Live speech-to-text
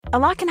A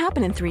lot can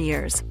happen in 3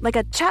 years, like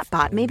a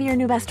chatbot may be your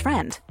new best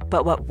friend.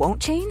 But what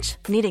won't change?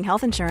 Needing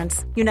health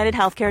insurance. United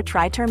Healthcare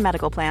Tri-Term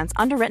Medical Plans,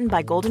 underwritten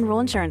by Golden Rule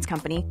Insurance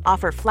Company,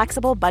 offer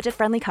flexible,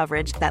 budget-friendly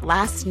coverage that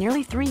lasts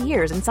nearly 3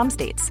 years in some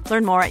states.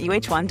 Learn more at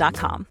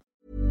uh1.com.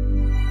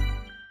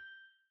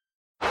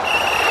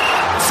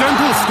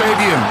 Semple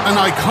Stadium, an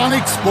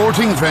iconic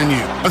sporting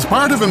venue. As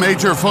part of a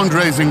major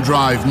fundraising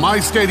drive, My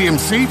Stadium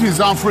Seat is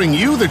offering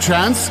you the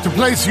chance to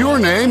place your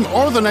name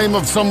or the name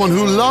of someone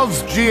who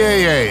loves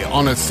GAA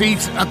on a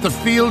seat at the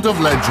Field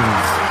of Legends.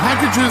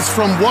 Packages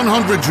from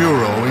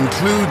 €100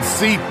 include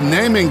seat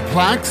naming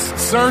plaques,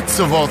 certs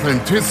of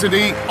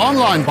authenticity,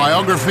 online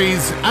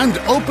biographies, and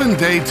open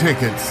day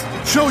tickets.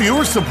 Show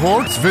your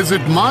support.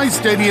 Visit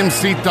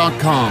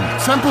mystadiumseat.com.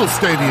 Semple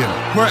Stadium,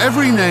 where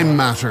every name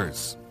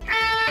matters.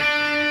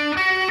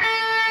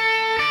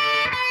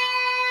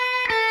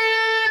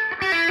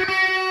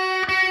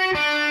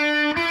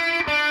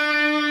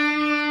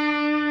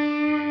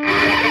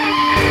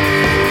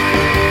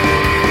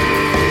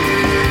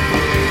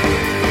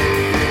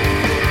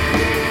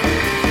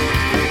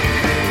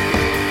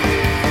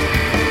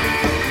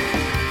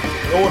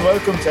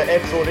 Welcome to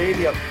episode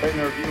 80 of the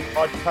Premier Review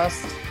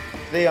podcast.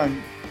 Today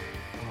I'm...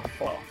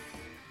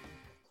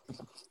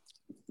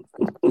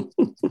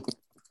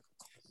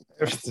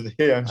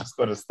 Today I'm just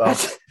going to stop.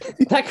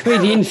 That could be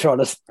the intro.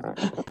 Just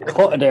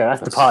cut it there.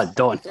 That's the pod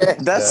done.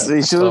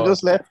 You should have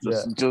just left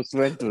us and just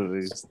went to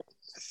it.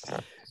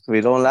 We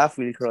don't laugh,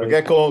 we cry. We'll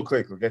get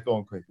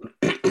going quick.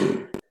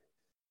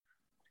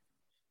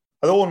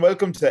 Hello and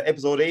welcome to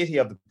episode 80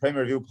 of the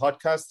Premier Review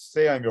podcast.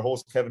 Today I'm your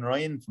host Kevin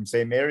Ryan from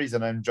St. Mary's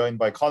and I'm joined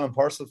by Colin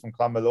Purcell from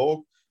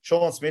Clonmelo,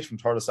 Sean Smith from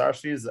Thurles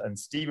Sarsfields and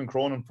Stephen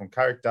Cronin from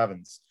Carrick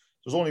Davins.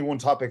 There's only one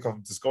topic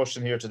of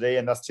discussion here today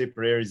and that's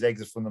Tipperary's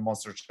exit from the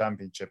Munster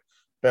Championship,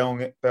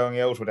 bowing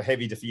out with a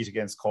heavy defeat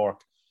against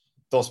Cork,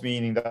 thus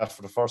meaning that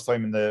for the first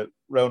time in the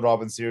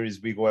round-robin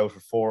series we go out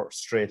with 4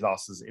 straight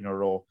losses in a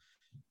row.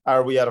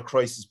 Are we at a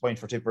crisis point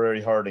for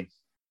Tipperary hurling?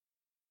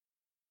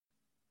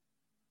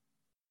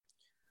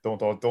 Don't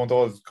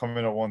all come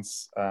in at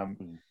once.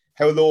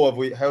 How low have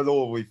we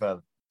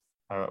fell?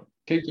 I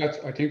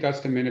think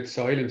that's the minute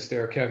silence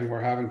there, Kevin. We're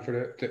having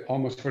for the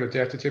almost for the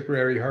death of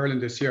Tipperary hurling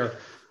this year.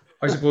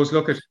 I suppose.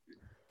 Look at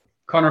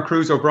Conor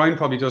Cruise O'Brien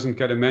probably doesn't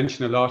get a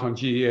mention a lot on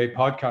GEA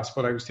podcasts,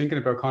 but I was thinking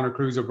about Conor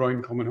Cruise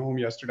O'Brien coming home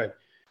yesterday.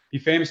 He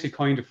famously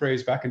coined a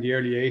phrase back in the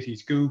early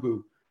 '80s: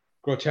 "Goo-boo,"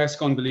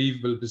 grotesque,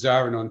 unbelievable,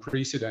 bizarre, and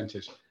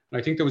unprecedented.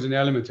 And I think there's an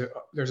element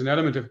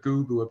of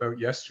goo-boo about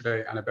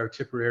yesterday and about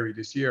Tipperary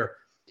this year.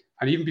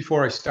 And even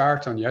before I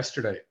start on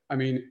yesterday, I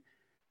mean,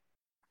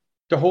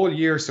 the whole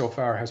year so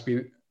far has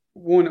been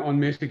one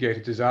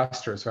unmitigated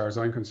disaster as far as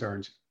I'm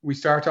concerned. We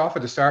start off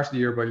at the start of the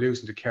year by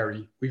losing to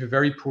Kerry. We have a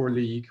very poor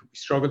league. We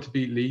struggled to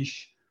beat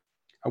Laois.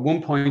 A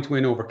 1-point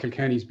win over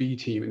Kilkenny's B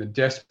team in a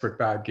desperate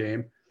bad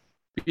game.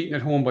 Beaten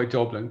at home by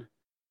Dublin.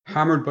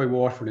 Hammered by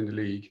Waterford in the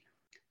league.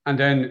 And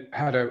then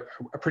had a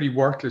pretty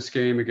worthless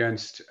game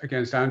against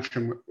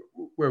Antrim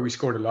where we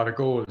scored a lot of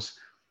goals.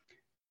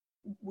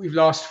 We've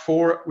lost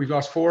four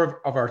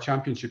of our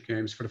championship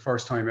games for the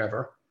first time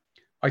ever.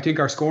 I think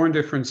our scoring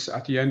difference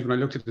at the end when I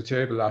looked at the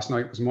table last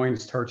night was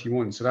minus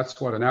 31. So that's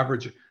what an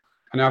average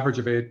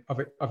of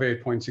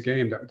 8 points a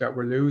game that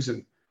we're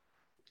losing.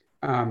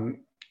 So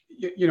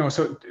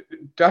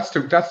that's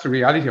the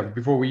reality of it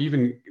before we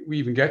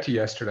even get to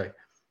yesterday.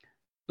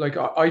 Like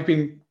I've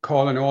been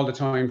calling all the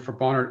time for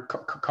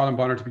Colin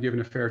Bonner to be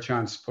given a fair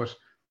chance, but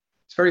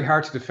it's very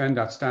hard to defend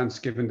that stance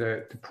given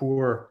the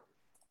poor,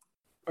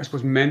 I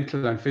suppose,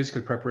 mental and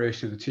physical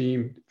preparation of the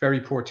team.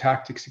 Very poor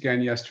tactics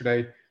again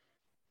yesterday.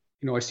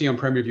 I see on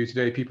Premier View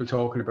today people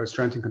talking about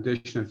strength and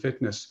condition and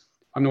fitness.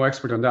 I'm no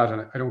expert on that,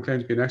 and I don't claim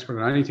to be an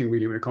expert on anything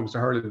really when it comes to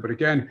hurling. But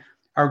again,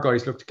 our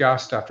guys looked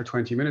gassed after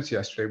 20 minutes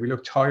yesterday. We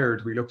looked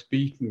tired, we looked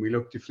beaten, we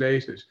looked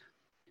deflated.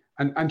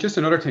 And just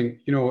another thing,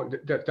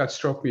 that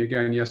struck me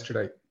again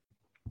yesterday.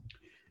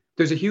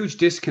 There's a huge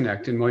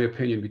disconnect, in my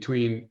opinion,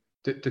 between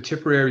the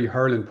Tipperary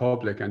hurling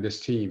public and this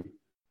team.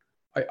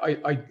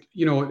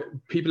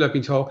 People have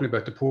been talking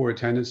about the poor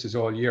attendances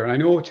all year, and I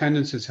know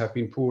attendances have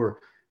been poor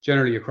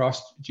generally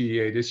across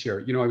GEA this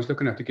year. I was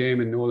looking at the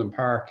game in Nolan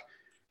Park.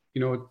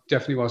 It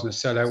definitely wasn't a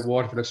sellout.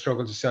 Waterford have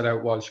struggled to sell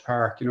out Walsh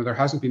Park. There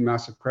hasn't been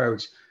massive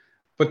crowds,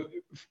 but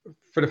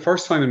for the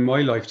first time in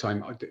my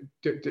lifetime,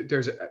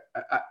 there's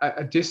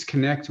a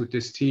disconnect with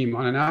this team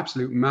on an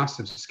absolute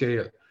massive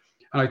scale,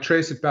 and I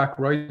trace it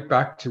right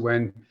back to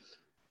when.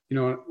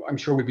 I'm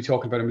sure we'll be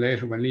talking about him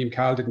later. When Liam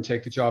Cal didn't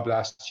take the job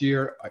last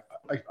year,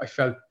 I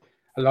felt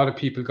a lot of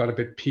people got a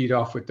bit peed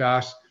off with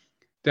that.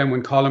 Then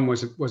when Colin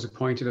was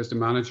appointed as the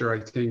manager, I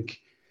think,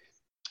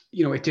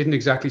 it didn't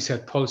exactly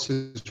set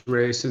pulses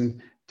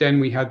racing. Then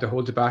we had the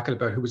whole debacle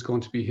about who was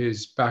going to be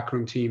his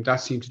backroom team. That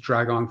seemed to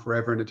drag on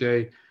forever and a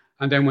day.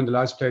 And then when the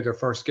lads played their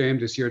first game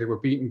this year, they were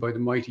beaten by the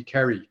mighty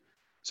Kerry.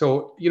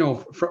 So,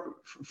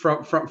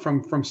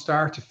 from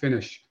start to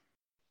finish,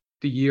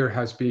 the year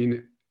has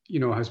been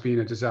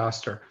a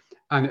disaster.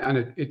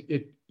 and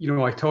it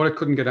I thought it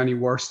couldn't get any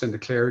worse than the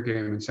Clare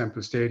game in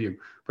Semple Stadium,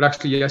 but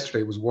actually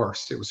yesterday was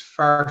worse. It was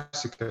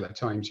farcical at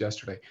times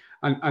yesterday,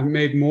 and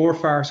made more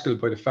farcical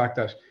by the fact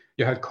that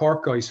you had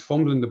Cork guys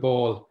fumbling the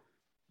ball,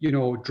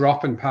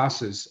 dropping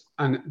passes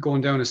and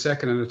going down a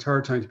second and a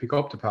third time to pick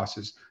up the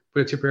passes,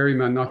 but a Tipperary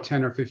man not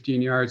 10 or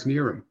 15 yards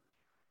near him.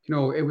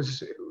 It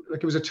was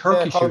a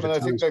turkey shoot.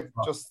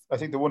 I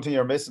think the one thing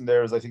you're missing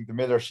there is I think the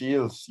Miller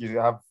Shields. You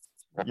have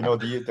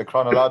the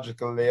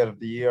chronological layout of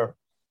the year.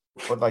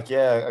 But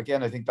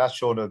again, I think that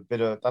showed a bit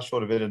of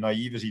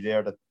naivety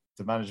there, that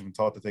the management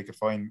thought that they could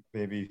find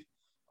maybe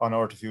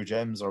unearth a few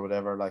gems or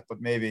whatever. But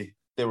maybe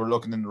they were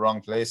looking in the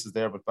wrong places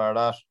there. But bar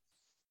that,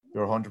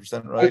 you're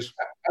 100% right.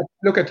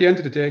 Look, at the end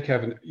of the day,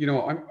 Kevin,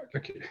 I'm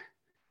like,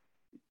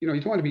 you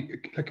don't want to be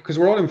because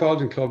we're all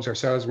involved in clubs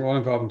ourselves. We're all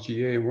involved in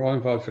GA, and we're all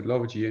involved for the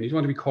love of GA. And you don't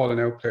want to be calling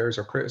out players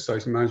or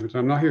criticising management.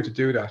 And I'm not here to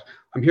do that.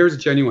 I'm here as a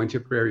genuine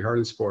Tipperary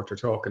hurling supporter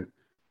talking.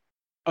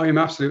 I am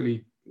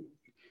absolutely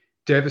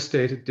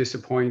devastated,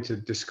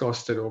 disappointed,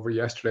 disgusted over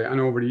yesterday and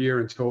over the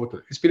year in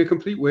total. It's been a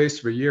complete waste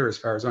of a year as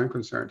far as I'm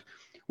concerned.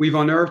 We've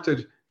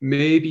unearthed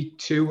maybe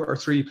two or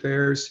three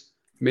players.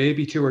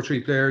 Let's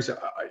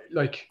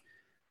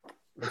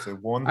say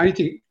one.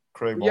 Anything.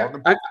 Craig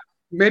Morgan. Yeah,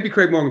 maybe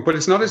Craig Morgan, but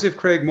it's not as if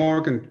Craig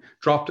Morgan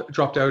dropped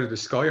out of the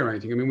sky or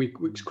anything. I mean,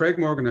 Craig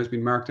Morgan has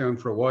been marked down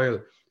for a while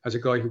as a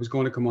guy who was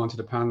going to come onto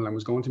the panel and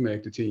was going to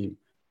make the team.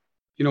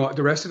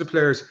 The rest of the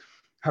players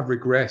have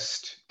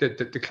regressed.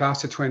 The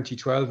class of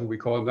 2012, we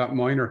call them, that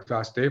minor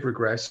class, they've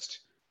regressed.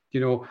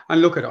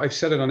 And look I've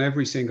said it on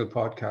every single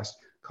podcast.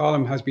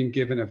 Colm has been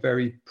given a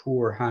very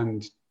poor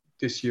hand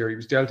this year. He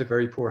was dealt a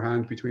very poor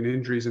hand between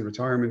injuries and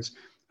retirements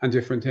and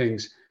different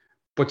things.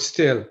 But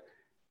still,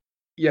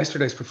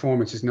 yesterday's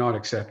performance is not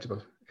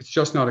acceptable. It's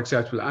just not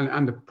acceptable.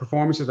 And the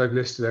performances I've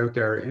listed out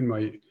there in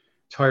my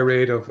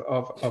tirade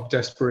of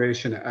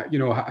desperation,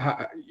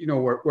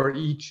 where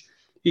each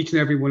and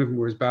every one of them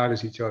were as bad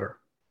as each other.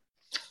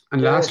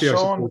 And lastly,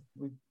 Sean,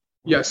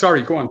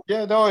 sorry, go on.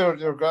 Yeah, no,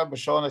 you're grand, but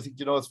Sean, I think,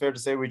 it's fair to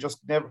say we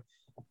just never,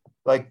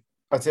 I'd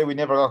say we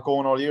never got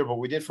going all year, but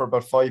we did for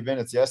about 5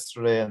 minutes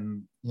yesterday,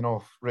 and,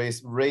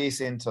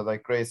 race into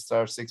great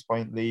start,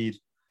 6-point lead.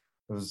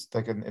 It was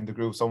in the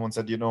group, someone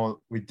said,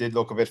 we did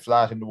look a bit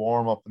flat in the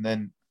warm-up, and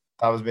then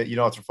that was a bit,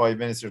 after 5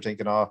 minutes, you're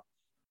thinking,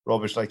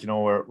 rubbish,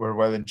 we're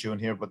well in tune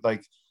here. But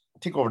I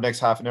think over the next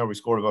half an hour, we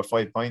scored about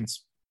 5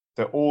 points.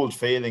 The old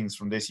failings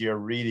from this year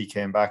really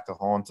came back to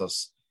haunt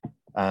us.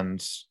 And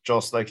it's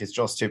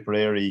just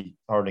Tipperary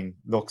hurling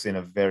looks in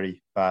a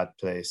very bad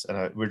place.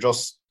 And we're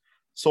just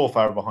so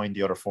far behind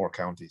the other 4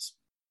 counties.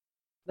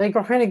 We're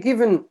kind of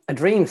given a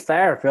dream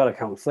start for all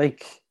accounts.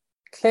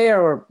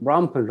 Clare were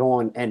rampant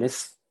on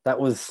Ennis. They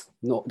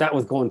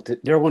were going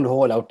to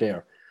hold out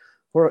there.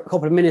 For a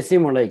couple of minutes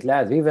in, we're like,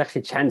 lads, we have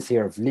actually a chance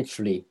here of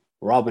literally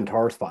robbing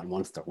third spot in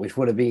Munster, which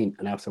would have been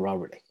an absolute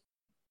robbery.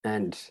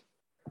 And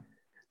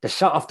the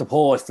shot off the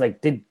post,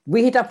 did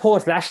we hit that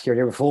post last year, the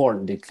year before,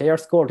 and did Clare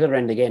score to the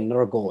end again,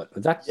 another goal?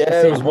 Was that?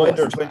 Yeah, it was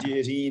Winder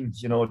 2018,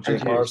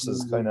 Jake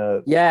Parsons kind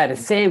of. Yeah, the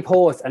same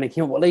post, and it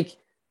came up,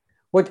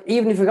 but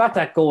even if we got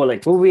that goal,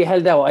 would we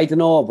held out? I don't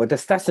know, but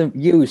that's a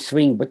huge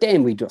swing. But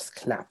then we just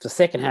clapped. The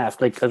second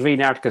half, I was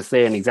reading articles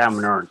saying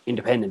Examiner,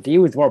 Independent, they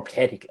used the word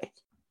pathetic.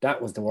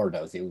 That was the word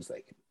that was used,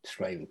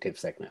 describing Tip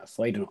second half.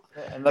 So I don't know.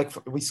 And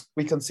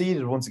we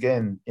conceded once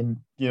again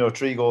in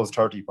 3 goals,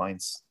 30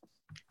 points.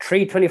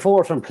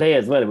 324 from play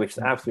as well, which is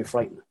absolutely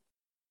frightening.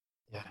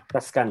 Yeah,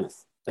 that's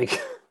scandalous.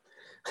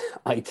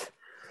 I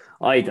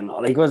don't know.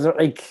 Was there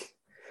I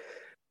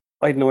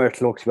don't know where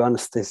to look, to be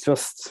honest. It's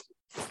just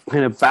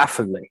kind of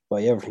baffled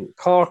by everything.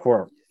 Cork,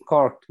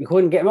 you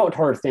couldn't get them out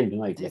third stand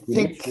tonight. You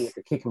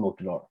kick them out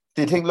the door.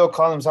 Do you think,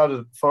 Colm's had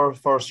his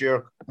first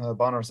year,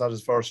 Bonner's had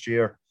his first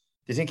year?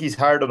 Do you think he's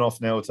hard enough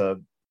now to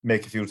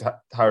make a few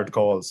hard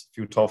calls, a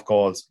few tough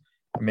calls?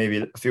 Maybe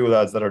a few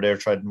lads that are there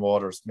treading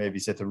waters, maybe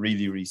set to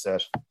really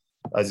reset.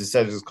 As you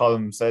said, as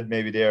Colm said,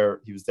 maybe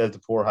he was dealt a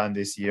poor hand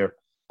this year.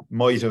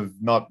 Might have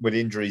not, with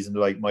injuries and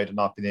might have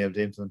not been able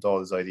to implement all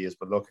his ideas.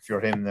 But look, if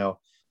you're him now,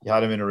 you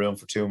had him in a room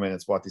for 2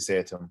 minutes, what do you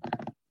say to him?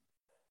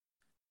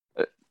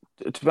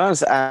 To be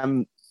honest,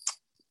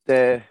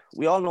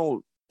 we all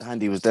know the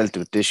hand he was dealt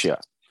with this year.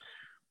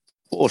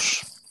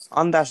 But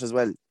on that as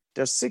well,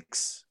 there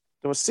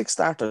were 6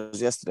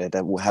 starters yesterday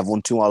that have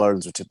won 2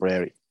 All-Irelands with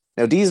Tipperary.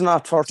 Now, these are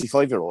not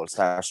 35-year-olds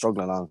that are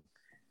struggling along.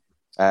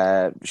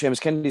 Seamus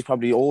Kennedy's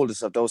probably the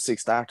oldest of those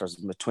 6 starters,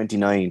 with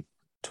 29.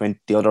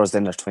 The others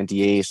then are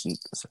 28. And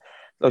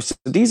so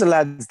these are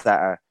lads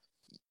that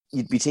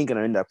you'd be thinking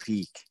are in their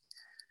peak.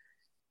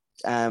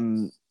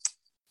 Obviously,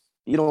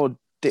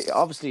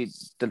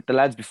 the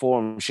lads before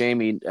him,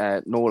 Shamey,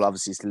 Noel,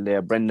 obviously still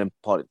there, Brendan,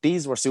 Paul,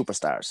 these were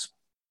superstars.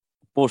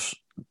 But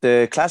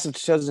the class of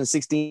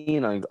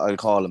 2016, I'll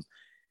call them,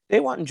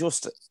 they weren't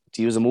just,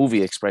 to use a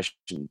movie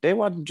expression, they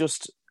weren't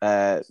just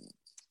what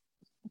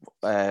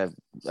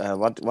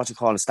you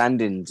call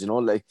stand-ins,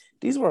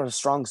 these were a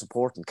strong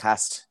supporting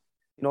cast.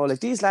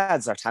 These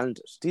lads are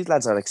talented. These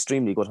lads are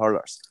extremely good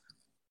hurlers.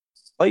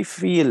 I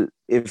feel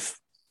if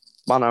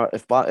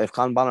if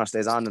Colin Bonner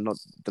stays on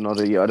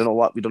another year,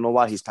 we don't know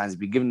what his plans. He's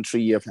been given a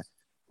 3-year plan.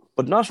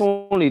 But not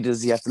only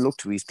does he have to look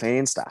to his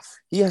playing staff,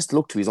 he has to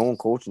look to his own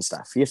coaching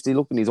staff. He has to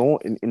look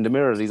in the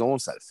mirror at his own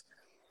self.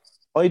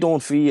 I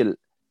don't feel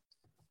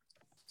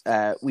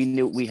we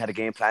knew we had a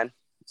game plan.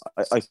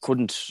 I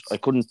couldn't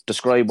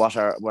describe what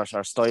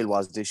our style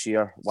was this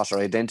year, what our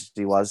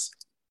identity was.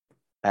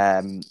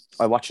 I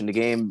watching the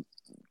game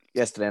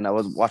yesterday, and I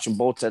was watching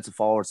both sets of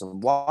forwards,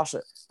 and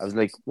I was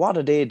like, what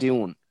are they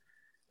doing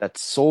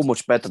that's so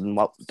much better than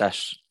what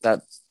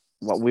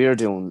we're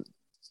doing?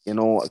 You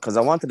know, because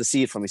I wanted to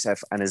see it for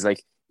myself, and it's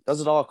like,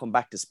 does it all come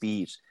back to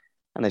speed?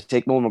 And I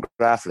take Noel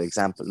McGrath for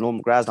example. Noel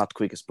McGrath's not the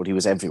quickest, but he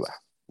was everywhere.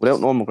 Without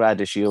Noel McGrath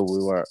this year,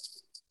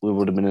 we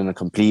would have been in a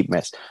complete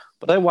mess.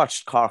 But I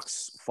watched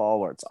Cork's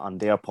forwards on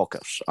their own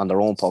pocket.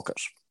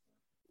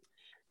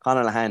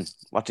 Conor Lahan,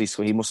 what did he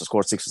score? He must have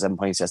scored 6 or 7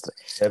 points yesterday.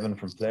 7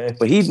 from play.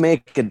 But he'd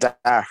make a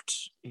dart.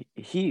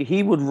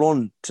 He would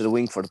run to the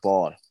wing for the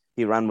ball.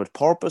 He ran with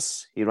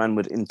purpose. He ran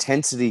with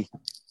intensity.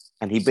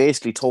 And he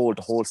basically told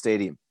the whole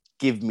stadium,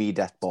 give me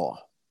that ball.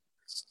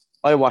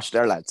 I watched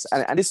their lads.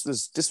 And this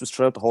was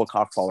throughout the whole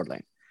Cork forward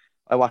line.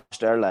 I watched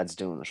their lads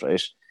doing it,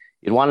 right?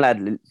 You had one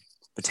lad,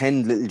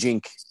 pretend little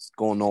jink,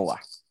 going nowhere.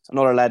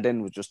 Another lad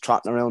then was just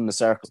trotting around in the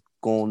circle,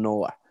 going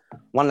nowhere.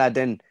 One lad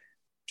then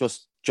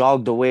just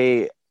jogged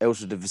away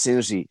out of the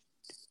vicinity.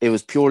 It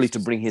was purely to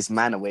bring his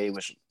man away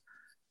with him.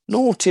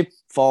 No tip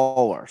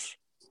forward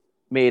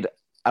made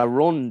a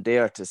run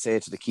there to say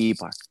to the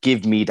keeper,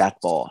 give me that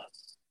ball.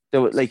 They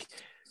were like,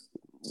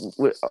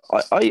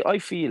 I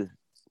feel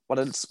what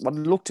it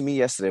looked to me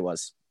yesterday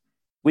was,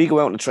 we go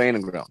out on the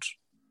training ground,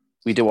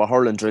 we do our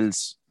hurling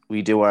drills,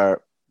 we do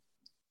our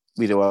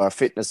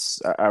fitness,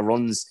 our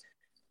runs.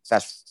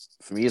 That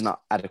for me is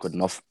not adequate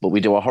enough, but we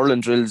do our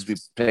hurling drills, we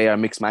play our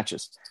mixed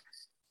matches.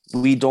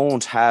 We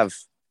don't have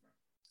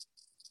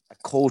a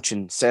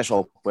coaching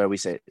setup where we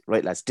say,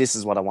 right lads, this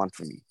is what I want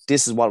from you.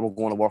 This is what we're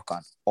going to work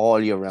on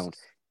all year round.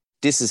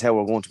 This is how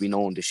we're going to be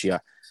known this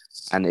year.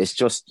 And it's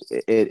just,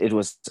 it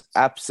was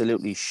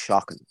absolutely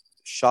shocking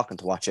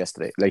to watch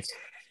yesterday. Like,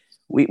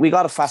 we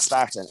got a fast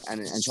start,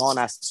 and Sean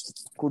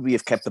asked, could we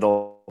have kept it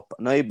up?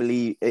 And I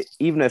believe,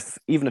 even if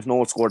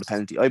Noel scored a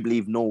penalty, I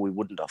believe no, we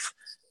wouldn't have.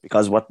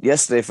 Because what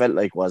yesterday felt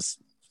like was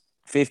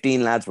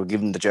 15 lads were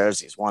given the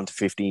jerseys, 1 to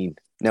 15.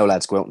 Now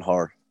lads go out and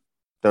hurl.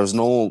 There's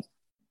no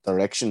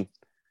direction.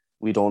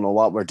 We don't know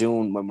what we're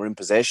doing when we're in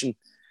possession.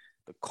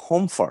 The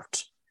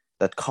comfort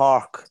that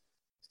Cork,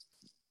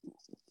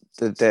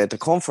 the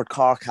comfort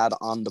Cork had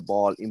on the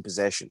ball in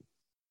possession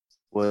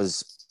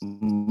was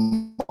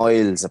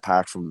miles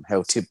apart from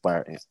how Tip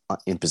were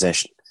in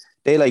possession.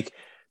 There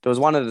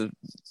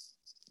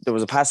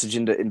was a passage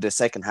in the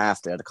second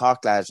half there. The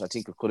Cork lads, I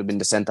think it could have been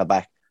the centre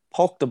back,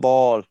 poked the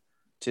ball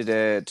to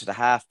the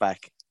half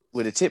back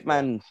with a tip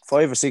man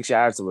 5 or 6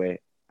 yards away,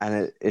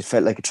 and it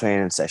felt like a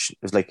training session.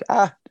 It was like,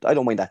 I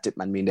don't mind that tip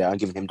man being there. I'm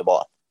giving him the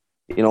ball,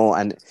 you know.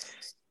 And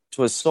it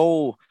was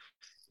so,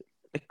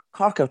 like,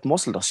 Cork out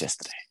muscled us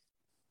yesterday.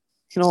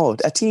 You know,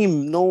 a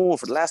team known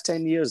for the last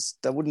 10 years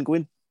that wouldn't go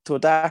into a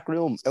dark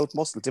room out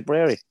muscle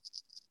Tipperary.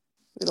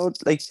 You know,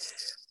 like,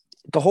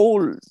 the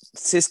whole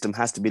system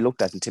has to be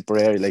looked at in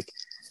Tipperary. Like,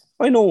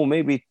 I know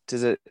maybe it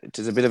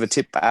is a bit of a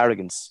Tip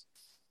arrogance,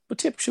 but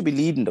Tip should be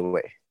leading the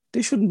way.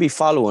 They shouldn't be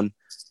following.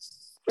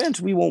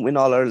 Granted, we won't win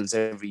All Irelands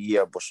every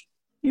year, but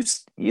you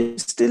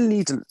still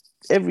need to,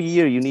 every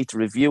year you need to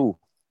review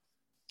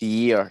the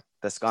year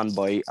that's gone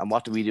by and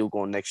what do we do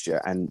going next year.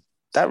 And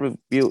that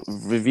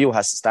review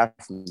has to start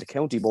from the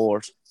county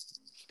board,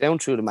 down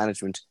through the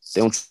management,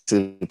 down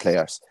through the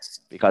players.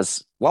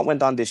 Because what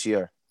went on this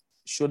year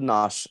should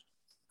not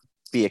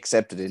be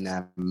accepted in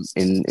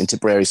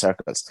Tipperary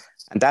circles.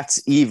 And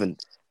that's even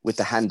with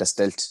the hand that's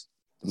dealt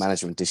the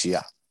management this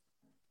year.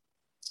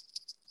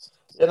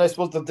 And I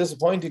suppose the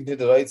disappointing thing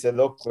that I'd say,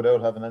 look,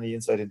 without having any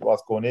insight into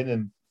what's going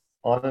in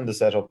the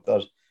setup,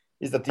 that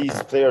is that these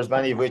players,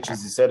 many of which,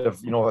 as you said,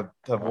 have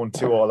won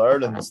 2 All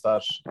Irelands,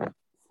 that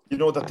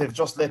that they've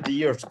just let the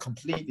year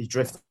completely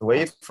drift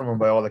away from them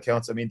by all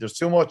accounts. I mean, there's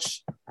too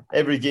much.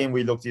 Every game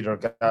we looked either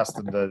gassed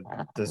in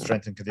the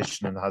strength and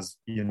conditioning has,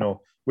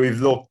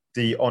 we've looked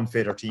the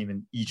unfitter team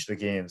in each of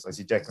the games. I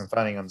see Declan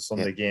Fanning on the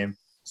Sunday game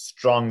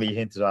strongly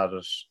hinted at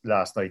it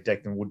last night.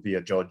 Declan would be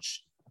a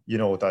judge,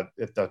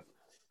 that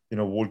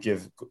would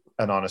give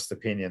an honest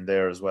opinion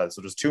there as well.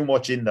 So there's too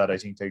much in that, I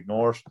think, to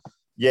ignore it.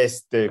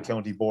 Yes, the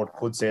county board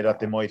could say that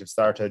they might have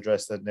started to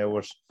address that now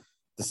with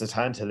the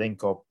Satanta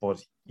link up,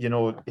 but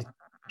it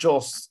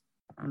just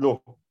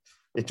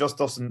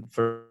doesn't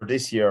for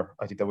this year.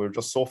 I think that we're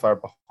just so far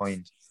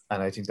behind,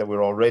 and I think that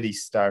we're already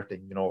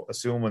starting,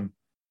 assuming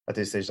at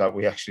this stage that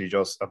we actually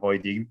just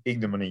avoid the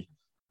ignominy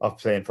of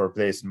playing for a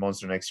place in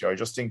Munster next year. I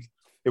just think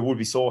it would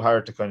be so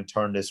hard to kind of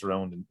turn this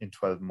around in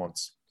 12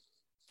 months.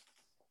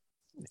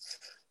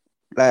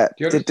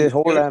 The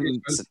whole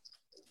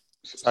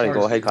sorry,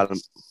 go ahead, Colin.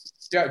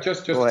 Yeah,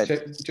 just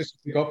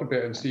pick up a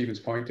bit on Stephen's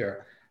point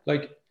there.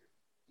 Like,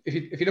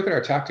 if you look at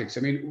our tactics,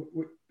 I mean,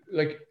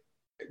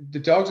 the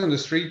dogs on the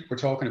street were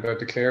talking about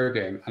the Clare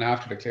game and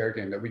after the Clare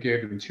game that we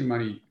gave them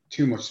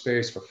too much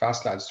space for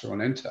fast lads to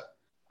run into.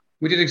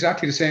 We did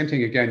exactly the same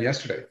thing again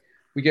yesterday.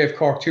 We gave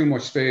Cork too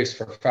much space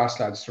for fast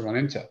lads to run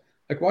into.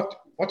 Like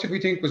what did we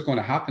think was going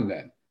to happen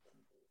then?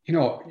 You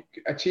know,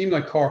 a team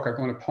like Cork are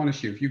going to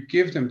punish you if you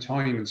give them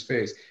time and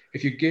space.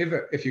 If you give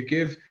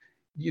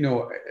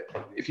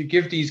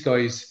these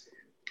guys,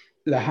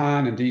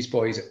 Lahan and these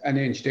boys, an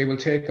inch, they will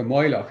take a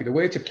mile off you. The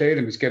way to play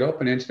them is get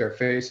up and into their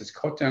faces,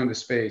 cut down the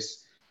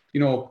space,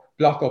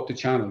 block up the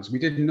channels. We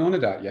did none of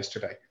that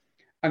yesterday.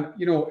 And,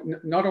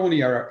 not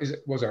only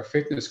was our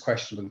fitness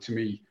questionable to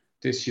me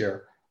this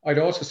year, I'd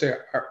also say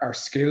our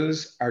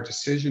skills, our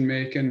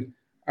decision-making,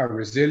 our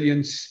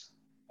resilience,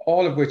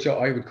 all of which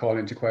I would call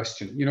into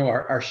question.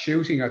 Our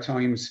shooting at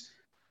times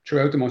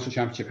throughout the Munster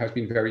Championship has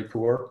been very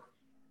poor.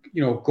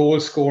 Goal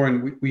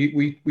scoring,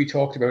 we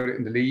talked about it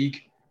in the league.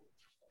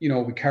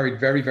 We carried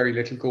very, very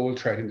little goal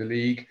threat in the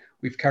league.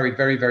 We've carried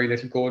very, very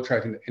little goal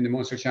threat in the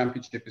Munster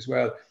Championship as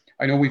well.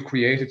 I know we've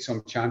created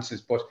some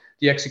chances, but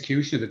the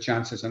execution of the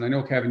chances, and I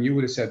know, Kevin, you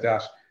would have said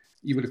that,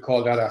 you would have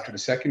called that after the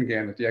second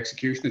game, that the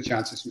execution of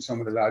chances from some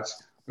of the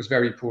lads was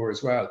very poor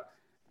as well.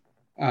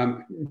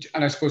 And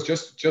I suppose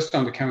just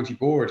on the county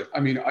board, I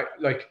mean, I'd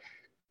like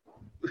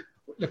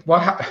to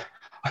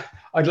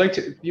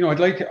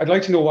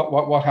know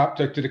what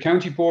happened. Did the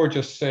county board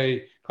just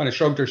say, kind of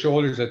shrug their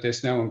shoulders at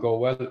this now and go,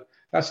 well,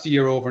 that's the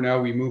year over now,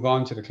 we move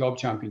on to the club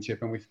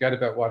championship and we forget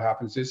about what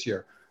happens this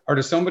year? Or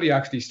does somebody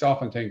actually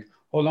stop and think,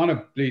 hold on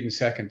a bleeding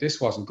second, this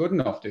wasn't good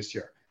enough this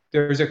year?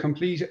 There is a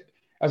complete,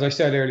 as I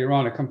said earlier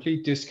on, a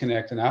complete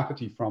disconnect and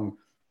apathy from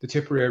the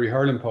Tipperary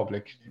hurling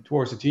public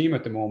towards the team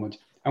at the moment.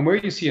 And where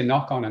you see a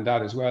knock-on in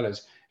that as well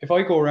is, if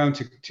I go around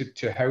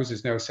to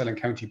houses now selling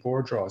county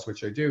board draws,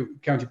 which I do,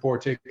 county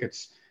board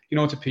tickets,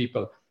 to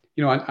people,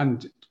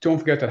 and don't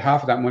forget that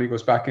half of that money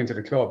goes back into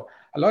the club.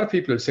 A lot of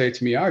people will say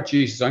to me, oh,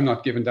 Jesus, I'm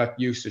not giving that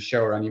useless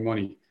shower any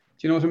money. Do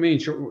you know what I mean?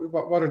 Sure,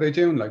 what are they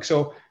doing? Like,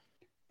 so,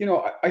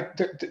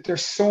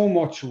 there's so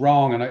much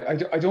wrong. And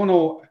I don't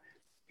know,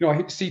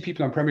 I see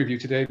people on Premier View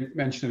today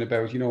mentioning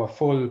about, a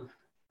full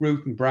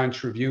root and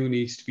branch review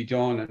needs to be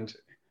done. And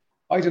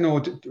I don't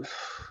know,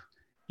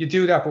 you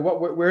do that, but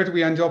where do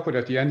we end up with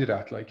at the end of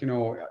that? Like,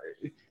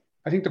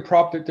 I think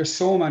there's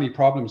so many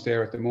problems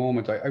there at the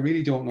moment. I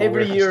really don't know.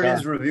 Every year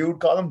is reviewed,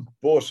 Colin,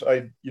 but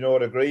I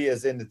would agree,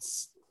 as in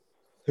it's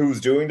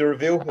who's doing the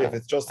review. If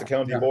it's just the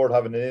county board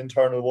having an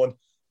internal one,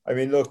 I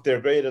mean, look,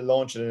 they're great at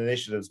launching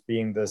initiatives,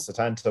 being the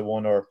Satanta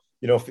one, or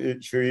a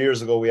few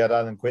years ago we had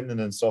Alan Quinlan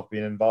and stuff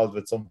being involved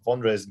with some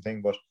fundraising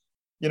thing. But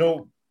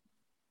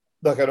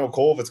like, I know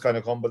COVID's kind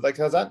of come, but like,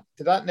 did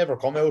that never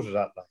come out of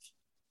that?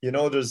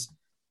 Like, there's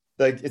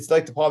like, it's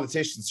like the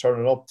politicians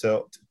turning up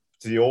to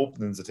the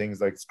openings of things.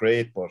 Like, it's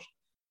great, but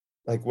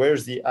like,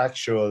 where's the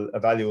actual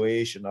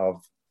evaluation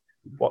of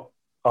what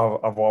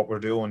we're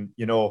doing?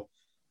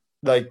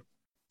 Like,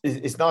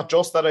 it's not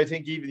just that. I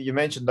think even you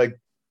mentioned, like,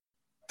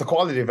 the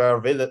quality of our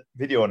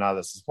video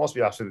analysis must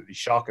be absolutely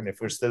shocking if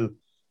we're still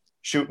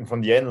shooting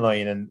from the end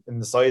line and in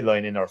the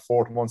sideline in our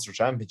fourth Munster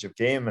Championship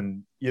game.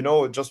 And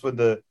just with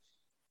the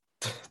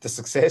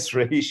success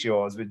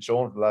ratio has been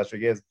shown for the last 3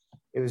 years,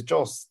 it was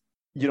just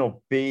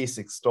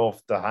basic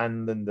stuff, the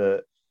handling,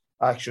 the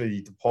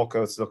puck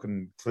outs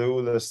looking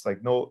clueless.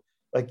 Like, no,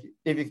 like,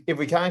 if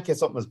we can't get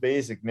something as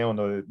basic now in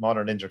the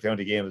modern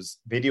inter-county game as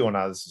video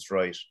analysis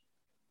right,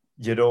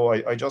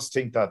 I just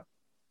think that,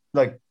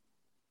 like,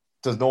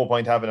 there's no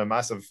point having a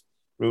massive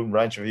root and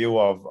branch review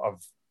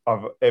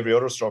of every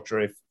other structure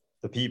if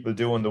the people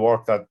doing the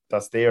work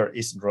that's there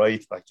isn't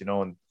right. Like,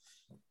 and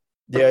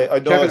yeah, I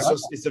know, Kevin,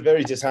 it's a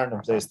very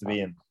disheartening place to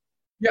be in.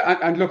 Yeah,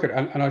 and look at,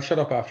 and I'll shut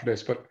up after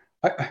this, but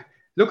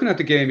looking at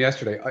the game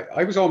yesterday,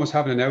 I was almost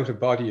having an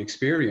out-of-body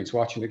experience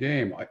watching the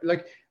game.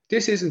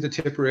 This isn't the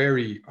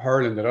Tipperary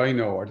hurling that I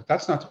know, or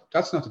that's not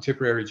the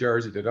Tipperary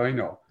jersey that I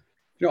know.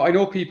 I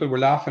know people were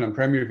laughing on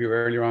Premier View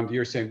earlier on the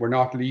year saying we're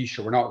not Laois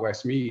or we're not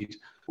Westmeath.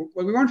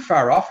 Well, we weren't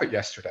far off it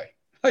yesterday.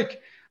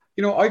 Like,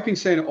 I've been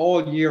saying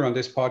all year on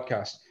this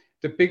podcast,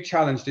 the big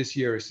challenge this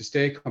year is to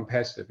stay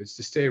competitive. It's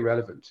to stay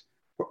relevant.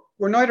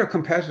 We're neither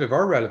competitive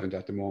or relevant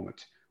at the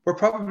moment. We're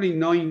probably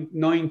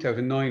ninth out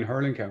of 9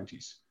 hurling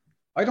counties.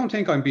 I don't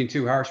think I'm being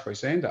too harsh by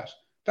saying that.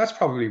 That's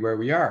probably where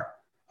we are.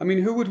 I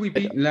mean, who would we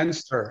beat in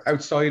Leinster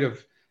outside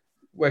of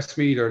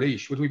Westmeath or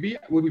Laois? Would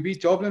we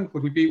beat Dublin?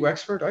 Would we beat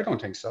Wexford? I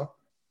don't think so.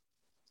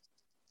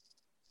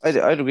 I'd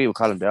agree with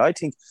Colin there. I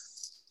think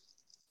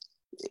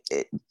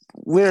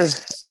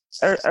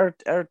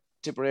our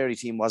Tipperary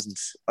team wasn't.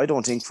 I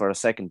don't think for a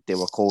second they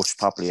were coached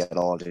properly at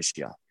all this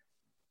year.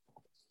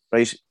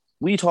 Right?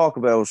 We talk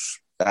about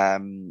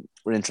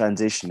we're in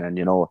transition, and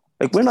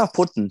we're not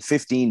putting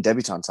 15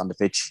 debutants on the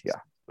pitch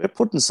here. We're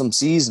putting some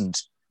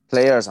seasoned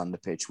players on the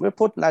pitch. We're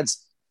putting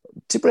lads.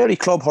 Tipperary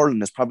club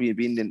hurling has probably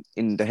been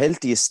in the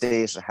healthiest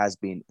state it has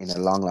been in a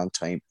long, long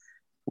time.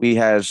 We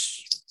had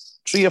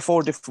 3 or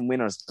 4 different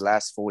winners the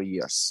last 4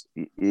 years.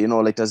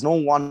 There's no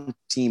one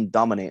team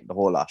dominating the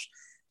whole lot.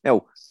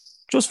 Now,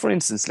 just for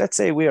instance, let's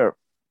say we're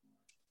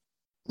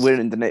we're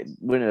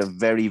in a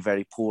very,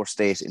 very poor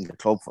state in the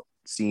club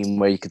scene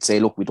where you could say,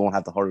 look, we don't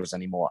have the hurlers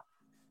anymore.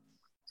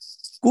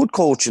 Good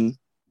coaching,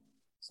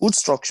 good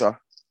structure,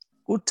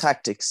 good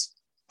tactics,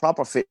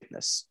 proper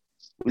fitness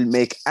will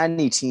make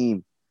any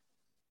team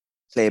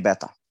play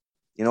better.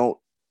 You know,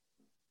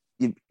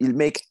 you'll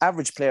make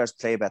average players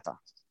play better.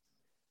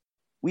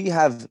 We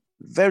have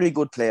very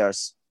good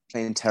players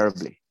playing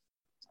terribly.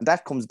 And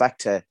that comes back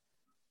to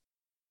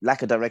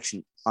lack of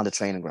direction on the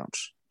training ground.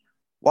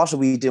 What are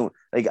we doing?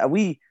 Like, are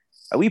we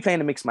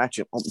playing a mixed match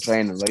up in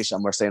training, right?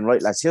 And we're saying,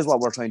 right, lads, here's what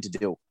we're trying to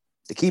do.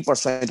 The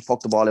keeper's trying to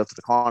puck the ball out to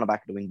the corner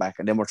back or the wing back,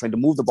 and then we're trying to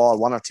move the ball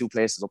one or two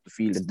places up the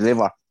field and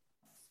deliver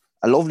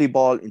a lovely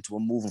ball into a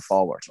moving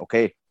forward,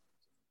 okay?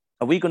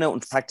 Are we going out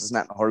and practicing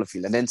that in the hurling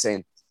field and then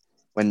saying,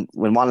 when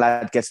one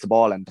lad gets the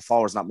ball and the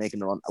forward's not making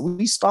the run, are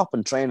we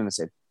stopping training and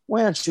say,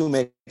 why aren't you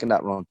making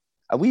that run?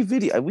 Are we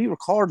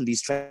recording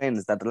these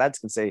trainings that the lads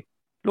can say,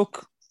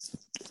 look,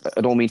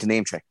 I don't mean to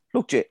name check.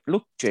 Look,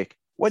 Jake,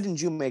 why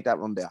didn't you make that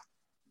run there?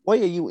 Why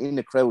are you in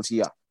the crowd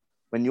here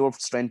when your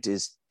strength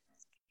is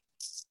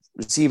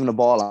receiving the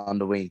ball on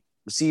the wing,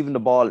 receiving the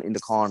ball in the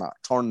corner,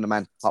 turning the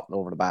man, popping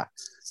over the bar?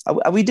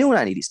 Are we doing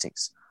any of these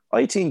things?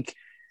 I think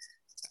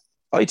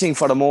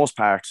for the most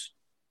part,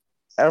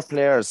 our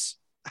players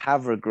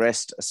have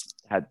regressed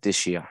at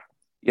this year.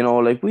 You know,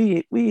 like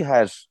we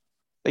had,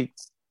 like,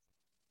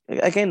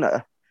 again,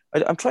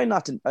 I'm trying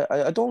not to,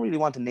 I don't really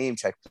want to name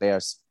check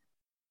players,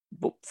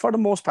 but for the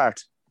most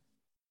part,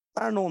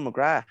 bar Noel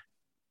McGrath,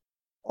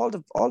 all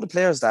the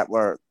players that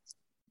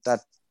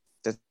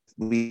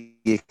we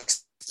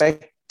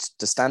expect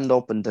to stand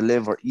up and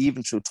deliver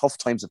even through tough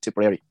times of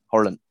Tipperary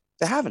hurling,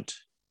 they haven't.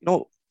 You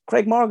know,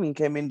 Craig Morgan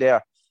came in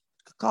there,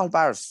 Carl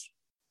Barrs.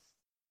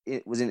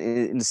 It was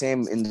in the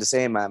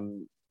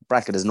same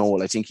bracket as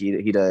Noel. I think he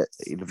had a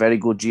very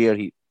good year.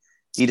 He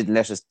didn't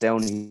let us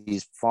down.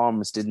 His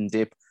performance didn't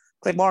dip.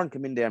 Craig Morgan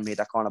came in there and made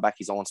that corner back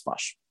his own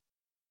spot.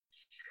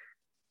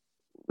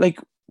 Like,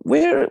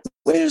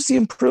 where's the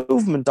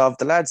improvement of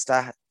the lads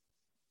that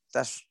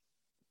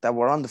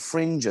were on the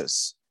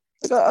fringes?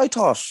 Like, I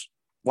thought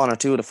one or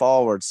two of the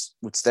forwards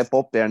would step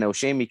up there. Now,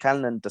 Shamey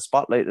Callan, the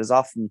spotlight is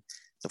often,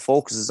 the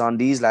focus is on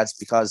these lads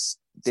because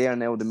they are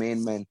now the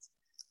main men.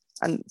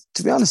 And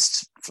to be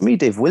honest, for me,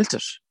 they've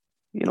wilted.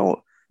 You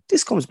know,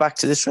 this comes back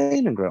to the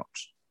training ground.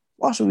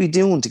 What are we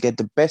doing to get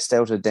the best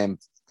out of them?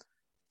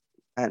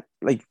 And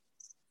like,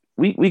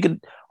 we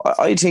could,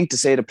 I think, to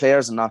say the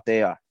players are not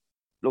there.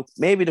 Look,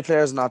 maybe the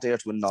players are not there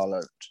to win All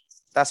Ireland.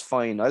 That's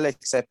fine. I'll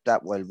accept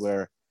that while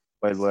we're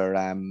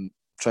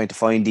trying to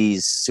find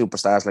these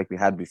superstars like we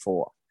had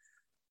before.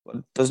 But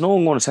there's no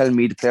one going to tell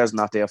me the players are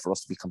not there for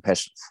us to be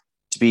competitive,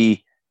 to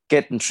be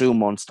getting through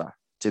Munster,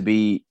 to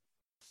be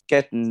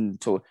getting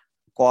to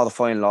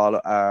quarter-final,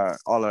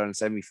 All-Ireland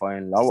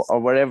semi-final, or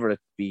wherever it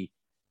be.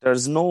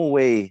 There's no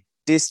way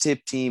this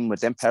tip team, with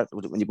them,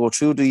 when you go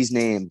through these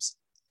names,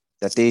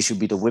 that they should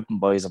be the whipping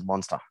boys of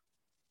Munster.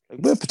 Like,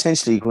 we're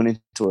potentially going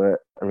into a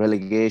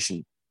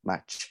relegation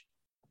match.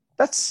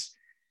 That's,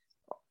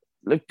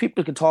 like,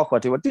 people can talk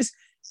about it, but this,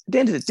 at the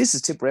end of it, this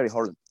is Tipperary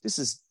hurling. This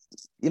is,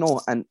 you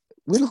know, and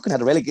we're looking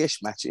at a relegation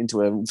match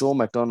into a Joe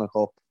McDonagh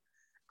Cup.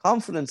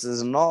 Confidence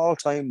is an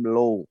all-time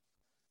low,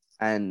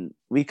 and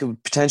we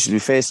could potentially be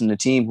facing a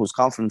team whose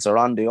confidence are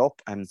on the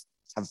up and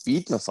have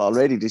beaten us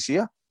already this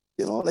year.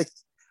 You know, like,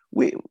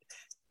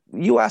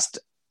 you asked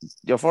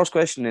your first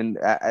question in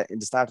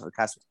the start of the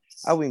cast,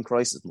 are we in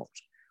crisis mode?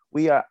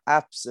 We are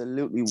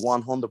absolutely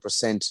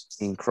 100%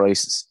 in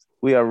crisis.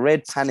 We are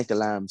red panic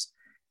alarms.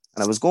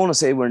 And I was going to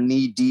say we're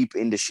knee deep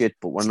in the shit,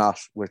 but we're not.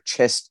 We're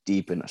chest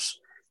deep in it.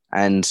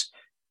 And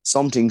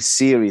something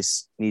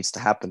serious needs to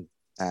happen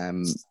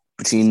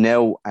between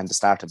now and the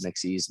start of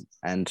next season.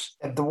 And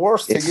the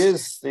worst thing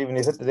is, Stephen,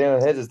 you hit the nail on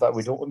the head, is that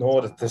we don't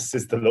know that this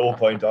is the low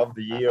point of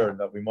the year and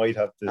that we might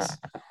have this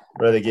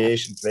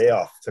relegation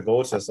playoff to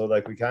go to. So,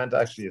 like, we can't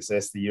actually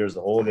assess the year as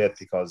a whole yet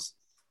because,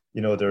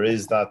 you know, there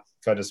is that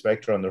kind of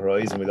spectre on the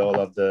horizon. We'll all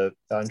have the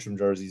Tantrum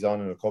jerseys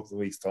on in a couple of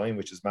weeks' time,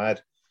 which is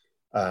mad.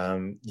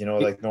 You know,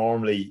 like,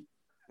 normally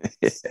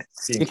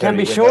you can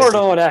be sure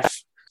though that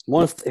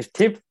once, if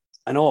Tip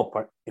and up,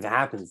 or if it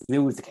happens,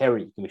 lose the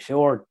Kerry, you can be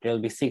sure there'll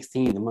be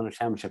 16 in the Munster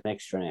Championship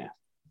next year now.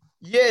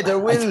 Yeah, there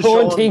will. I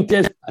don't think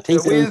that. I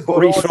think there will. But all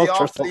the restructure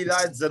Offaly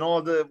lads and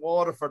all the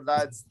Waterford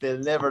lads, they'll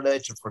never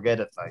let you forget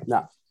it. Like,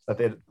 no, that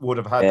they would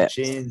have had to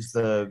change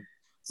the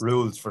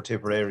rules for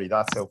Tipperary.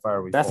 That's how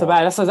far we. That's how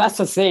bad. That's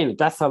the saying.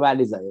 That's how bad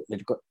it is.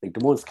 Like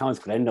the Munster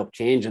Council could end up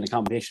changing the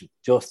competition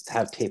just to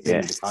have Tip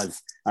in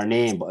because our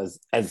name. But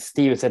as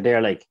Steve said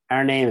there, like,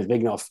 our name is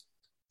big enough.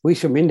 We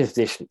should be in this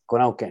position,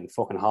 going out getting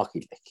fucking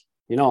hockey. Like,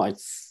 you know,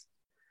 it's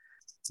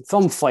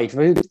some fight.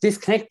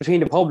 Disconnect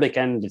between the public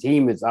and the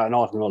team is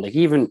not, you know, like,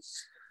 even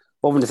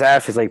over the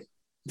half is like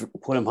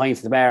putting pints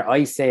in the bar.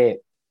 I say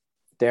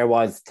there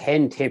was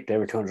 10 tipped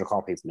every 200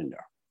 car people in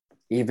there.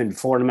 Even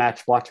before the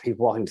match, watch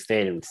people walking the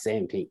stadium, the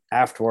same thing.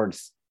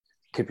 Afterwards,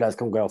 tip lads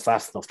come go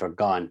fast enough, they're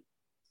gone.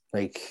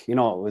 Like, you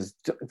know, it was,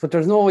 but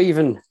there's no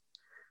even,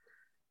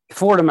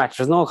 before the match,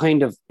 there's no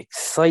kind of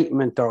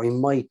excitement or we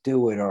might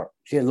do it or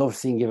gee, I love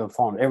seeing given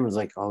fun. Everyone's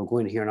like, oh, I'll go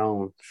in here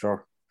now and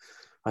sure.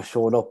 I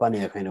showed up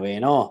anyway, kind of way.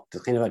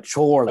 It's kind of a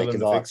chore, like the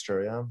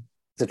fixture, yeah.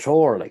 It's a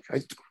chore, like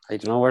I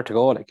don't know where to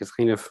go. Like it's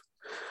kind of,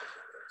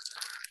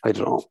 I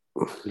don't know,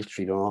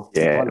 literally don't know.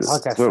 Yeah,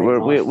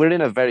 we're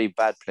in a very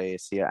bad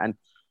place here, and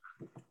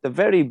the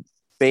very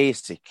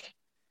basic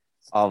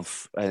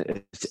of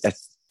I'm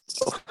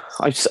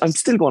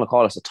still going to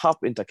call us a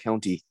top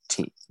inter-county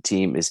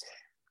team is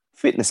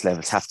fitness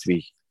levels have to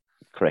be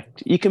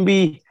correct. You can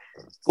be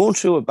going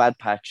through a bad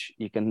patch.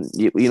 You can,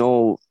 you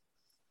know,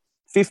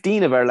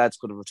 15 of our lads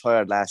could have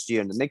retired last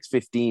year, and the next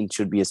 15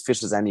 should be as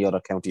fit as any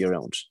other county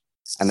around,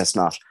 and it's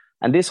not.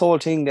 And this whole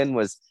thing then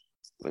was,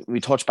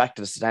 we touched back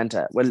to the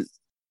Sedanta. Well,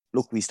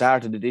 look, we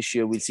started it this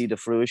year. We'll see the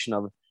fruition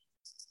of it.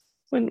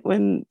 When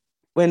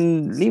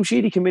Liam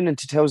Sheedy came in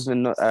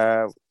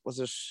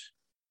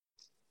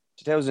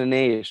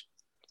 2008,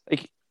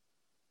 like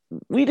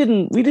we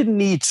didn't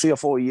need 3 or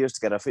 4 years to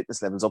get our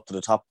fitness levels up to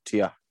the top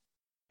tier.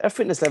 Our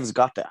fitness levels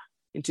got there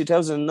in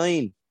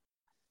 2009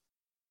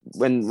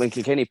 when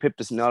Kilkenny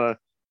pipped us in all.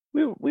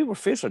 We were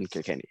fitter than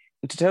Kilkenny.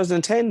 In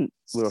 2010,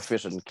 we were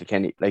fitter than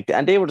Kilkenny.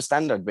 And they were the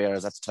standard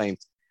bearers at the time.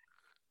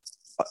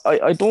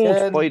 I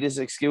don't buy this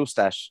excuse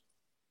that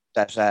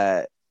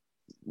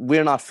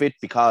we're not fit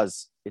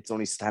because it's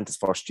only Stanta's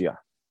first year.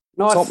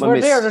 No,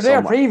 they're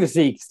there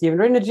previously, Stephen.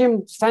 They're in the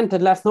gym Stanta the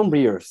last number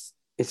of years.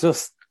 It's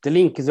just the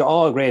link is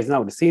all grades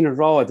now. The seniors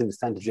are always in the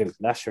Stanta gym.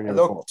 Last year,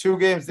 look, 2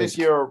 games this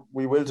year,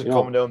 we wilted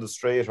coming down the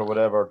straight or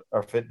whatever.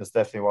 Our fitness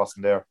definitely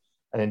wasn't there.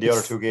 And in the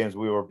other 2 games,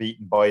 we were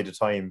beaten by the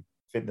time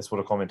fitness would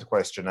have come into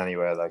question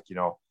anyway,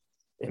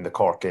 in the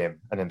Cork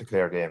game and in the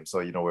Clare game. So,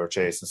 we were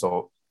chasing.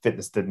 So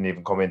fitness didn't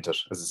even come into it,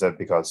 as I said,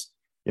 because,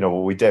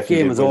 we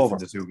definitely did wilt in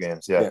the 2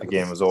 games. Yeah, the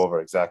game was over,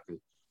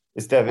 exactly.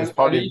 It's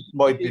probably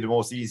might be the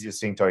most easiest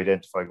thing to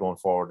identify going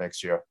forward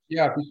next year.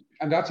 Yeah,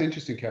 and that's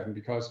interesting, Kevin,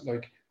 because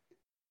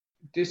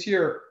this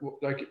year,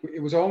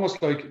 it was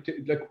almost like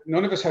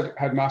none of us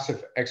had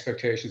massive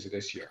expectations of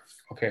this year.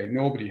 Okay,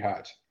 nobody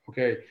had.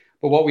 Okay,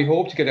 but what we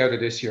hoped to get out of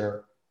this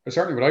year, or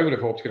certainly what I would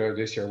have hoped to get out of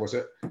this year, was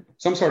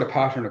some sort of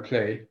pattern of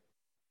play,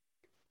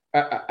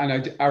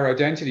 and our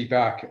identity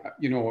back.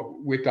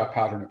 With that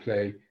pattern of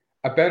play,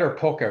 a better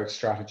puck out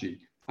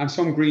strategy, and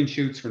some green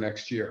shoots for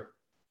next year.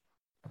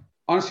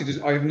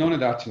 Honestly, I have none of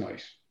that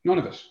tonight. None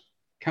of it.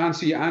 Can't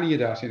see any of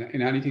that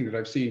in anything that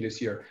I've seen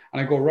this year. And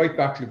I go right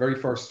back to the very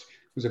first.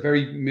 It was a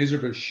very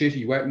miserable,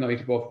 shitty, wet night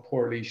above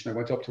Portlaoise, and I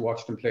went up to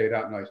watch them play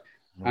that night.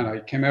 And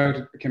I came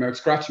out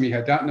scratching my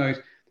head that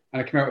night,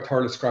 and I came out with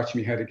Thurles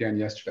scratching my head again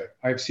yesterday.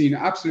 I have seen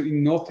absolutely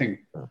nothing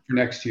for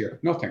next year.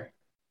 Nothing.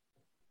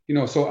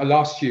 So a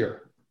lost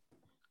year.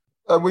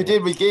 We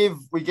did. We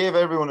gave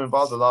everyone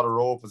involved a lot of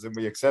rope, as in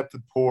we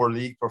accepted poor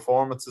league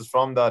performances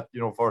from that.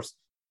 First.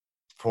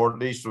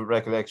 Portlaoise, the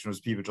recollection was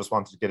people just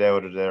wanted to get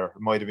out of there. It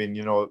might have been,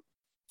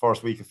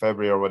 first week of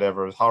February or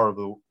whatever. It was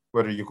horrible.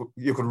 Whether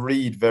you could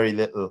read very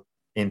little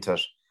into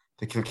it.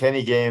 The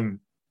Kilkenny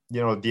game,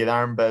 the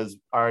alarm bells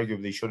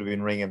arguably should have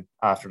been ringing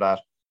after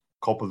that,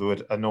 coupled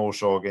with a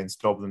no-show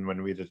against Dublin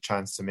when we had a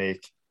chance to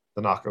make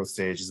the knockout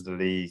stages of the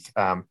league.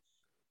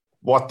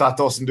 What that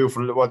doesn't do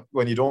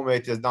when you don't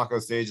make the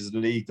knockout stages of the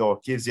league, though,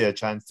 it gives you a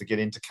chance to get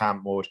into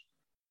camp mode,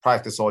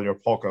 practice all your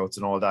puck outs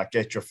and all that,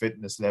 get your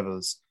fitness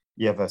levels.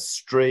 You have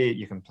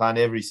you can plan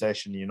every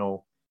session,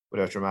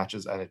 without your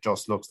matches, and it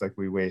just looks like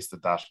we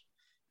wasted that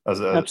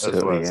Absolutely,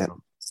 as well. Yeah.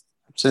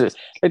 Absolutely.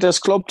 There's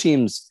club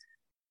teams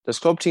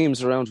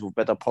around who have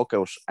better puck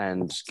out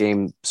and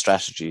game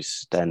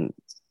strategies than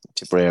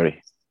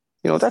Tipperary.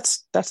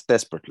 That's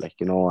desperate.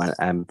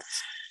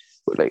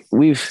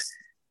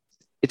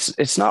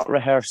 It's not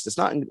rehearsed. It's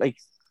not like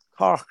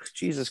Cork.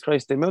 Jesus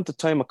Christ, the amount of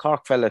time a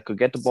Cork fella could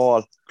get the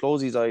ball, close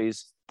his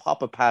eyes,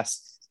 pop a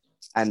pass,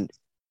 and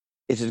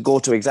it would go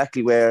to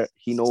exactly where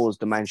he knows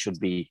the man should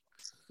be.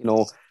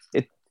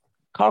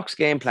 Cork's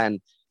game plan,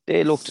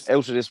 they looked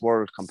out of this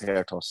world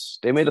compared to us.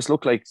 They made us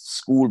look like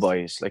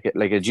schoolboys, like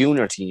a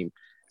junior team,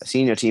 a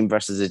senior team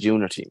versus a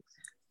junior team.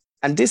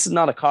 And this is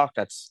not a Cork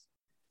that's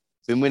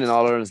been winning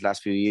All-Irelands the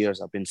last few years.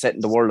 I've been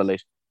setting the world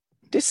alight.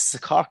 This is a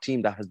Cork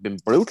team that has been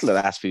brutal the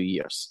last few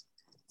years.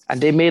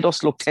 And they made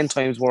us look 10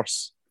 times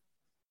worse.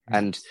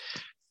 And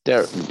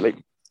they're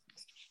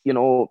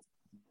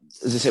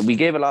as I said, we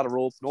gave a lot of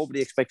rope.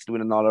 Nobody expected to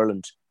win an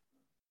All-Ireland.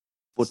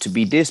 But to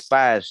be this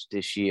bad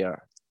this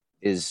year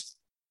is,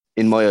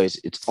 in my eyes,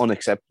 it's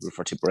unacceptable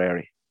for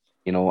Tipperary.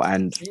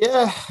 And...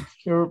 Yeah,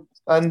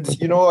 I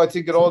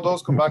think it all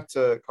does come back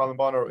to Colin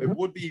Bonner. It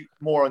would be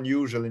more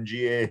unusual in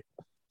GA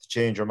to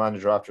change your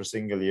manager after a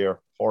single year.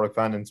 Pádraig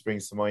Fannin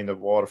springs to mind of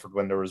Waterford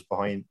when there was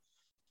behind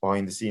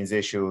the scenes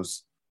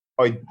issues.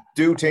 I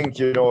do think,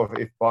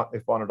 if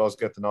Bonner does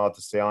get the nod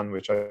to stay on,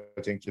 which I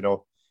think,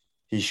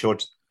 he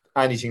should...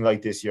 anything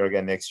like this year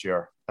again next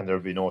year, and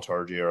there'll be no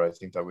third year. I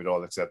think that we'd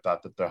all accept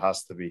that there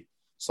has to be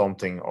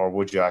something. Or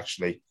would you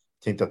actually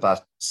think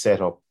that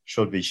setup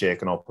should be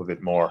shaken up a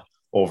bit more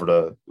over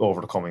the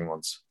coming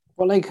months?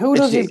 But like, who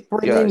does this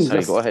bring in?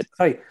 Sorry, go ahead.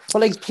 Sorry, but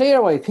like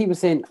player-wise, people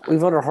saying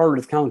we've other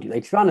hurlers county.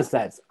 Like, to be honest,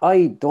 lads,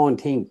 I don't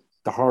think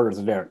the hurlers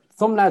are there.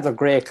 Some lads are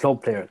great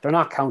club players; they're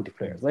not county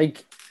players.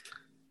 Like,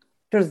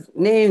 there's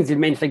names you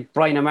mentioned, like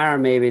Brian O'Mara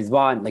maybe is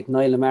one, like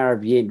Niall O'Mara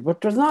being,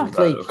 but there's not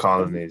like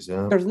Colonies,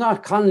 yeah. There's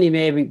not Connolly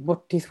maybe,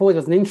 but he suppose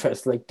there's an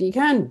interest. Like, you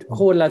can't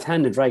hold a lad's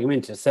hand and drag him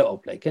into a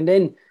setup. Like, and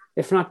then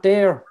if not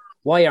there,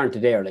 why aren't they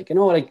there? Like,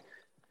 like.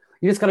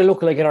 You just got to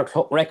look like at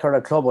our record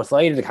at club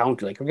outside of the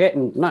county. Like, we're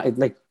getting not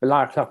like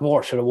Lark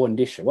Clockmore should have won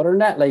this year. Other than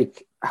that,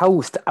 like,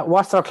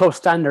 what's our club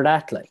standard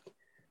at? Like,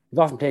 we've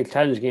often played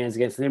challenge games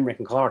against Limerick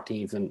and Cork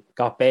teams and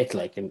got bet,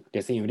 like, and they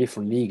seem a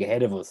different league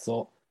ahead of us.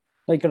 So,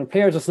 like, our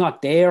players just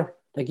not there.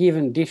 Like,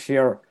 even this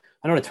year,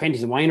 I know the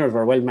 20s and minors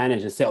were well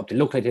managed and set up. They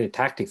looked like they had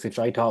tactics, which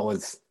I thought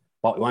was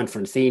what we want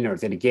from the seniors.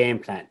 They had a game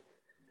plan.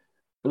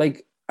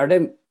 Like, are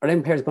them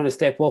players going to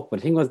step up? But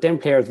the thing was, them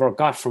players were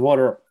got from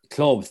other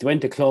clubs. They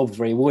went to clubs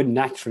where you wouldn't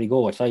naturally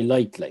go, which I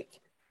like.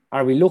 Like,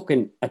 are we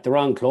looking at the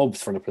wrong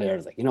clubs for the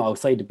players? Like,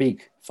 outside the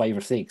big 5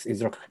 or 6, is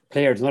there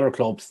players in other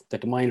clubs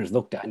that the minors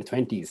looked at in the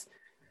 20s?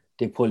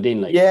 They pulled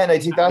in, like, yeah, and I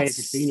think that's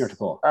senior to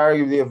go.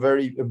 Arguably a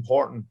very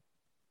important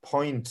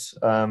point.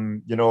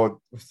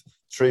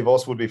 Three of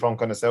us would be from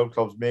kind of South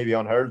clubs, maybe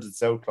unheralded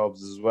South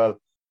clubs as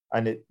well.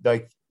 And it,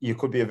 like, you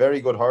could be a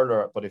very good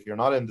hurler, but if you're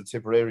not in the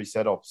Tipperary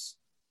setups,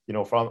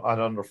 from at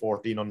under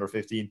 14, under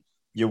 15,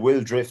 you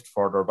will drift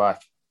further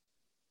back,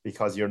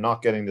 because you're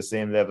not getting the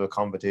same level of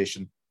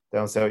competition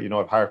down south.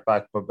 I've harked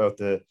back about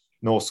the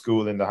no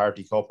school in the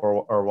Harty Cup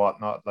or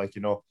whatnot. Like,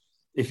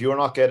 if you're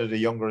not getting at a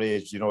younger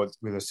age,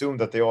 we'll assume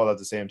that they all have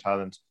the same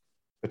talent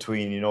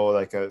between,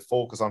 like a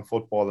focus on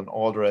football and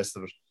all the rest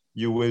of it.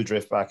 You will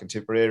drift back, and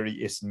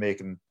Tipperary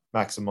isn't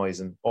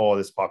maximising all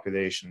its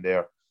population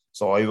there.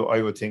 So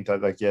I would think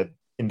that, like, yeah,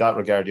 in that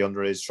regard, the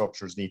underage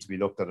structures need to be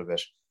looked at a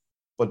bit.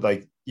 But,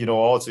 like,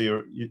 also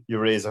you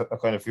raise a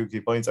kind of few key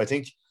points. I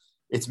think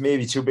it's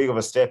maybe too big of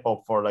a step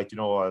up for, like,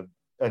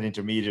 an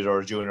intermediate or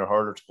a junior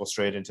hurler to go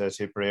straight into a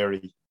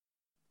Tipperary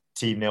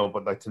team now.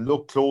 But, like, to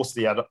look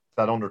closely at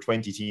that under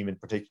 20 team in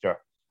particular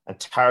and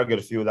target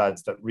a few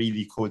lads that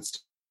really could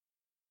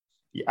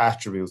the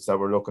attributes that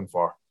we're looking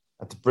for,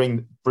 and to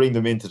bring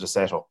them into the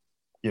setup,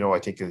 I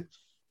think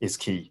is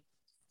key.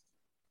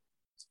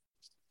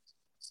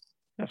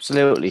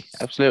 Absolutely.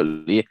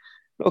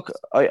 Look,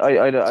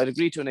 I'd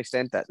agree to an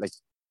extent that, like,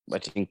 I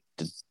think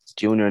the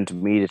junior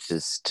intermediate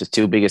is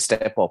too big a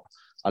step up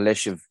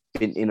unless you've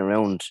been in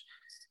around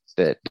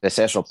the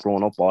setup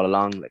growing up all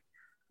along. Like,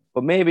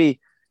 but maybe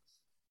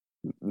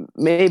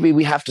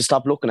we have to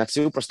stop looking at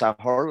superstar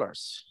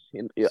hurlers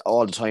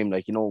all the time.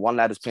 Like, one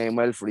lad is playing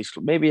well for each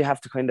club. Maybe you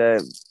have to kind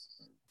of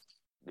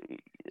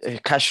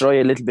catch your eye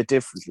a little bit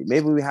differently.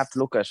 Maybe we have to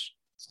look at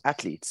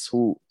athletes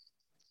who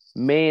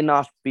may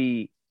not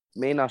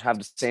have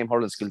the same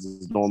hurling skills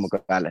as Noah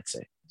McGrath, let's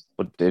say,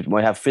 but they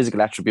might have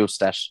physical attributes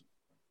that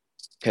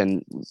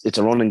it's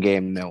a running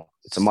game now.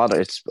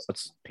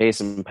 It's pace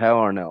and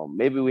power now.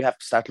 Maybe we have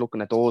to start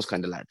looking at those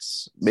kind of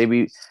lads.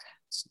 Maybe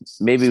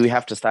we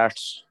have to start,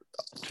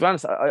 to be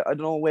honest, I don't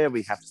know where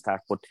we have to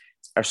start, but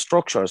our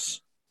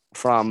structures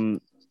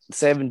from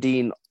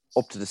 17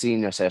 up to the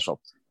senior setup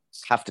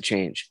have to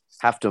change,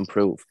 have to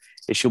improve.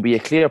 It should be a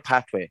clear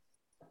pathway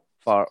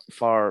for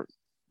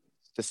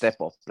the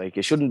step up. Like,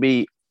 it should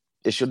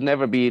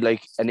never be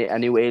like a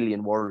new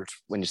alien world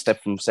when you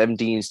step from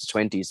 17s to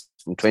 20s,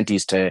 from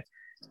 20s to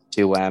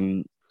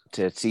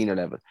senior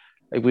level.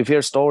 Like, we've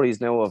heard stories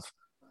now of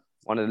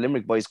one of the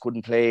Limerick boys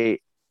couldn't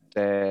play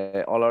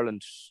the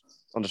All-Ireland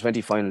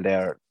under-20 final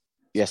there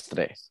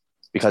yesterday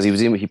because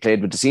he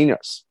played with the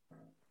seniors.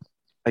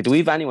 Like, do we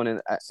have anyone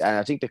in, and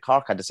I think the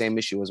Cork had the same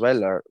issue as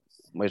well, or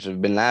might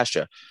have been last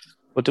year,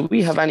 but do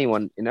we have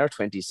anyone in our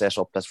 20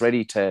 setup that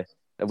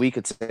we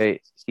could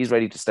say he's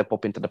ready to step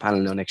up into the panel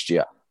now next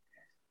year?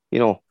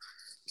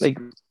 Like,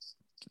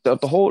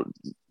 the whole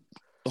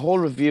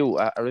review,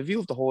 a review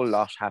of the whole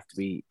lot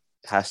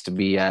has to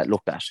be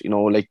looked at.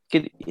 Like,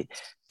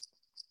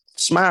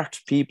 smart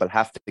people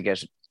have to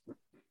get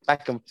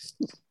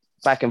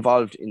back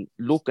involved in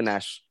looking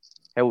at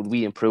how would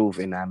we improve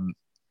in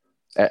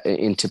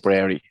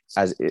Tipperary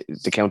as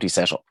the county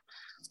setup.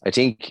 I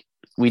think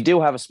we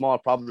do have a small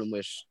problem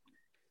with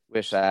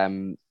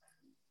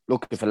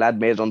look, if a lad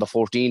made it under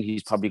 14,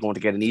 he's probably going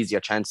to get an easier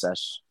chance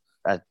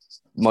at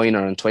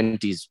minor and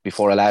 20s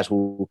before a lad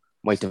who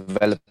might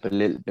develop a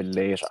little bit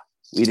later.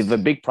 We have a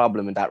big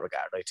problem in that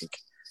regard, I think.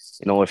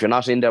 If you're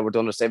not in there with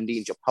under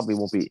 17s, you probably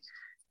won't be.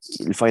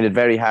 You'll find it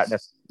very hard to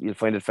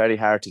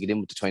get in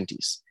with the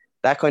 20s.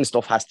 That kind of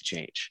stuff has to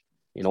change.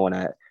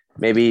 And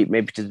maybe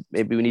we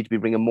need to be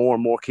bringing more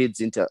and more kids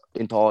into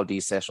all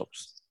these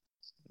setups.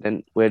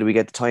 Then where do we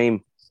get the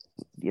time?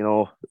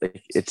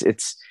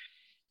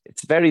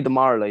 It's very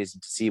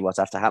demoralizing to see what's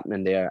after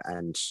happening there.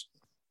 And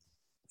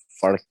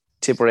for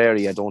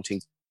Tipperary, I don't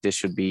think this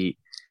should be.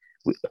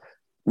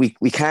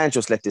 We can't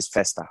just let this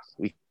fester.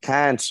 We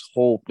can't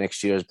hope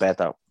next year is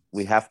better.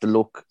 We have to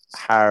look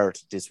hard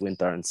this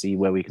winter and see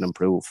where we can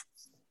improve.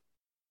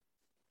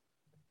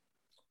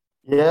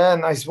 Yeah,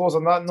 and I suppose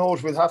on that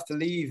note, we'll have to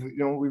leave.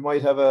 We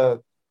might have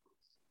a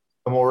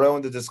more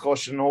rounded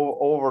discussion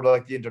over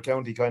like the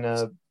intercounty kind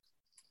of,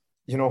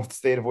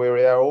 state of where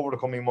we are over the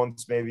coming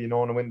months, maybe, in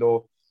the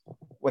window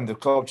when the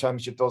club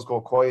championship does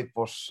go quiet.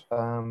 But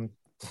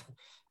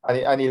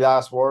any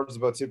last words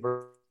about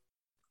Tipper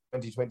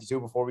 2022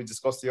 before we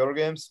discuss the other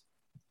games?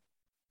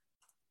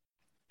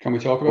 Can we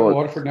talk about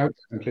Waterford now,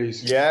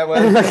 please? Yeah,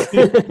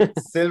 well,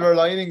 silver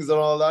linings and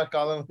all that,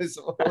 Colin, I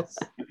suppose.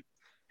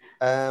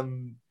 I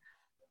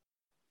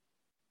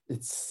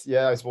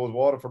suppose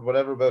Waterford,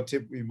 whatever about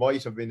Tip, we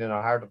might have been in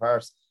our heart of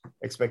hearts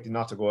expecting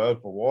not to go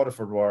out, but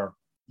Waterford were,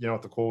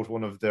 to quote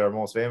one of their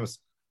most famous,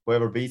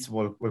 whoever beats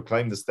them will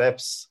climb the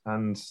steps.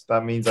 And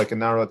that means I can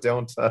narrow it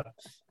down to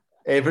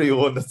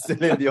everyone that's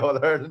still in the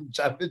All-Ireland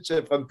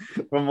Championship and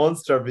from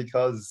Munster,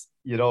 because,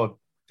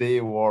 they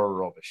were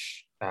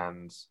rubbish.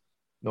 And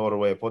no other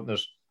way of putting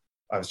it.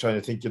 I was trying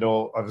to think, I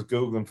was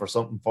Googling for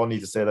something funny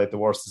to say, like, the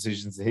worst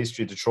decisions in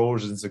history, the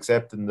Trojans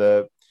accepting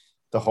the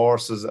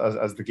horses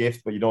as the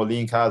gift. But,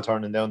 Liam Cahill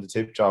turning down the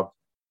Tip job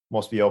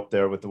must be up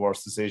there with the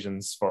worst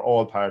decisions for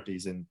all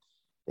parties in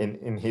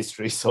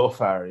history so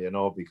far,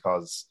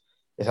 because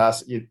it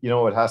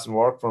hasn't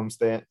worked for him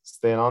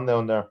staying on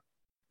down there.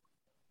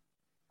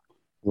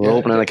 We're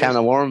opening a can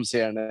of worms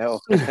here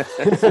now.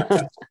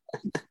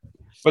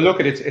 But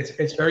look,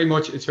 it's very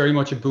much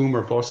a boom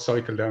or bust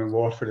cycle down in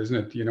Waterford, isn't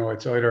it?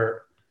 It's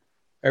either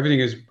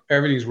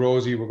everything's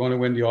rosy, we're going to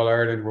win the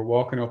All-Ireland, we're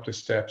walking up the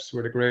steps,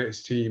 we're the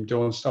greatest team,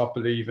 don't stop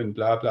believing,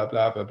 blah, blah,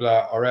 blah, blah,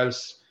 blah, or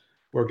else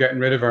we're getting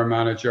rid of our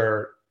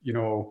manager.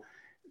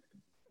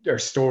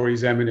 There's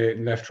stories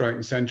emanating left, right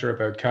and centre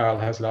about Carl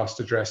has lost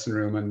the dressing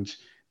room and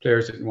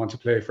players didn't want to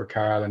play for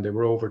Carl and they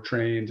were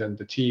overtrained and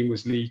the team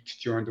was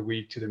leaked during the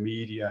week to the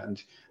media,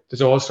 and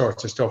there's all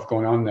sorts of stuff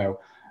going on now.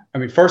 I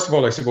mean, first of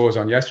all, I suppose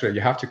on yesterday,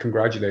 you have to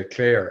congratulate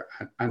Clare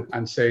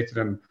and say to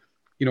them,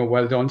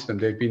 well done to them.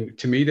 They've been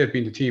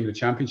the team of the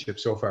championship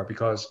so far,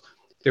 because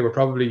they were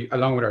probably,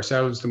 along with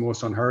ourselves, the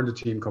most unheard of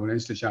team coming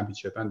into the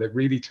championship. And they've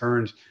really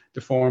turned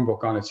the form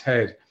book on its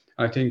head.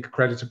 And I think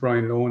credit to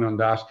Brian Lohan on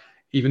that,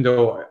 even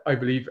though I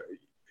believe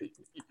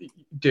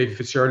David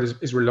Fitzgerald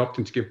is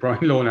reluctant to give Brian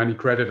Lohan any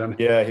credit. And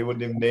yeah, he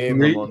wouldn't even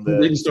name him on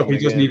the Sunday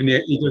game.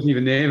 He doesn't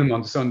even name him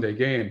on the Sunday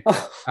game.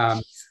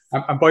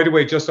 And by the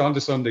way, just on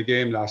the Sunday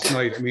game last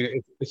night, I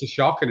mean, it's a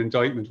shocking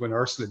indictment when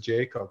Ursula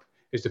Jacob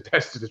is the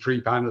best of the three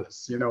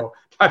panelists.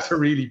 That's a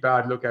really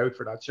bad look out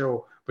for that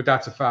show, but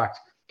that's a fact.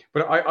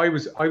 But I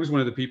was one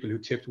of the people who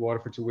tipped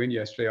Waterford to win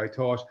yesterday. I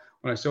thought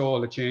when I saw all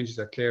the changes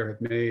that Clare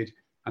had made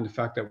and the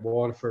fact that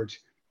Waterford,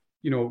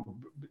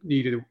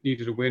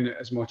 needed a win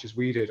as much as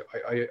we did,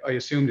 I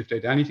assumed if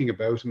they'd anything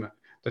about them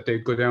that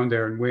they'd go down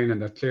there and win,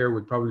 and that Clare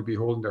would probably be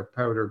holding their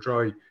powder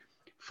dry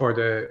for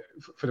the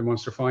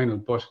Munster final.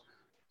 But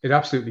it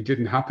absolutely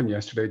didn't happen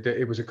yesterday.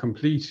 It was a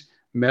complete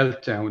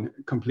meltdown,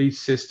 complete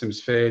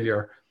systems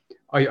failure.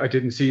 I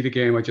didn't see the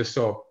game. I just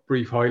saw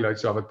brief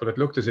highlights of it, but it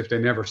looked as if they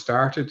never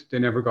started. They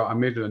never got a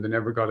middle and they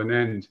never got an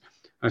end.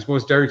 And I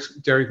suppose Derek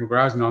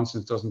McGrath's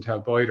nonsense doesn't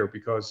help either,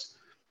 because,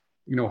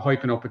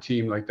 hyping up a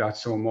team like that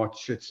so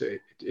much,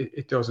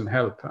 it doesn't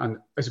help. And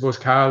I suppose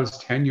Cal's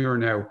tenure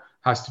now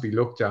has to be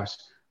looked at.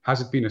 Has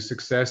it been a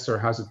success or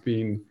has it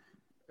been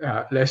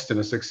less than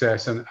a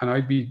success? And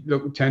I'd be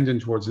tending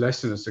towards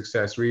less than a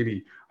success,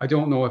 really. I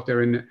don't know if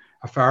they're in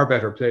a far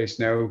better place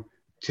now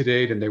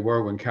today than they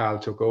were when Cal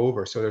took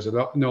over. So there's an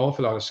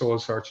awful lot of soul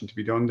searching to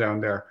be done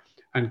down there,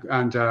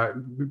 and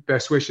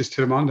best wishes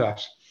to them on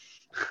that.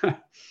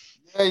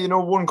 Yeah,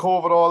 one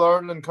COVID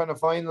All-Ireland kind of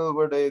final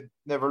where they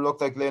never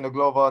looked like laying a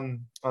glove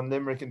on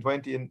Limerick in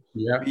 20 and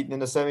beating in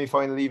the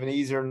semi-final even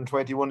easier than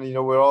 21.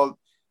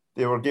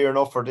 They were gearing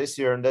up for this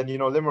year, and then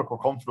Limerick were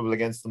comfortable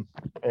against them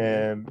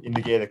in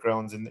the Gaelic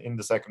grounds in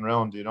the second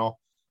round.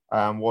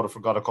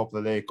 Waterford got a couple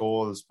of late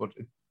goals, but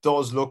it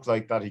does look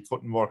like that he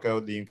couldn't work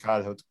out Liam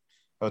Cahill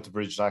how to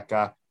bridge that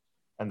gap,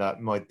 and that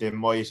they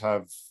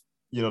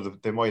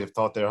might have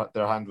thought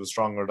their hand was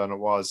stronger than it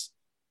was,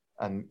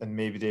 and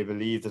maybe they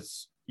believed that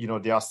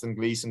the Austin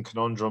Gleeson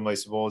conundrum, I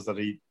suppose, that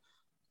he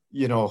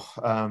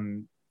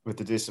with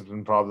the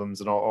discipline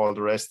problems and all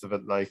the rest of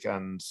it,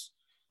 and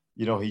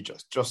he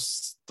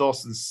just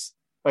doesn't,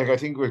 I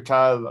think with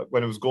Cal,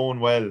 when it was going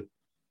well,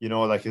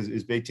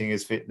 his big thing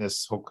is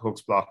fitness,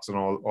 hooks, blocks and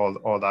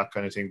all that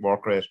kind of thing,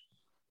 work rate.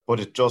 But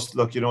it just,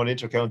 an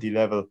inter-county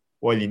level,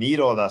 while you need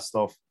all that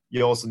stuff,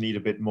 you also need a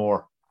bit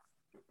more.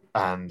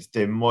 And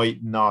they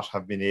might not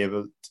have been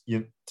able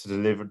to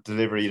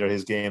deliver either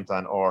his game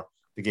plan or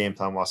the game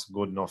plan wasn't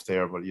good enough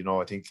there. But,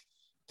 I think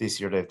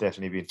this year they've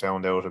definitely been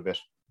found out a bit.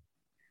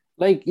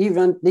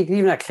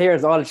 Even at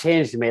Clare's all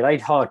changed to me. I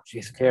thought,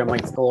 Clare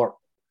might score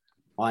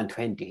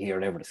 120 here,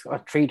 whatever.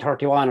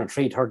 331 or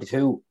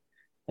 332.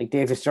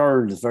 David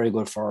Fitzgerald is very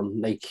good for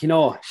him.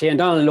 Shane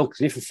Donnell looks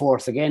a different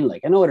force again.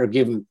 I know they're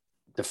given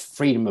the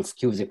freedom of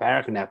Cusack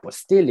Park and that, but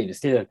still, they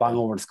still bang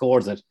over the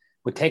scores that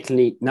would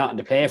technically not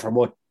to play for,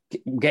 but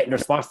getting their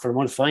spot for the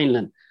month's final.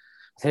 And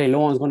I tell you,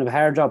 Lohan's going to have a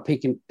hard job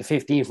picking the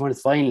 15th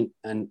month's final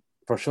and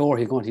for sure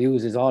he's going to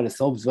use all his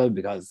subs well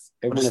because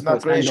But everyone it's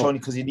not great, Sean,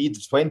 because you need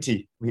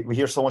 20. We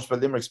hear so much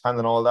about Limerick's panel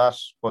and all that,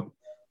 but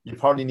you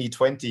probably need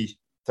 20.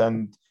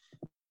 Then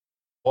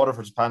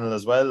Waterford's panel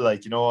as well,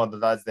 like, the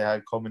lads they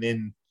had coming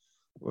in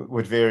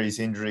with various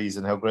injuries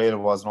and how great it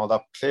was and all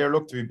that. Clare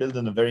looked to be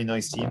building a very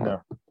nice team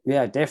there.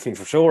 Yeah, definitely,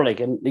 for sure.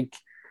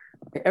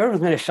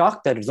 Everyone's made a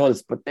shock at the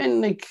results, but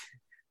then,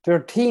 their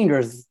team,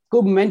 there's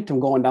good momentum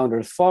going down,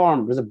 there's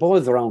form, there's a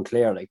buzz around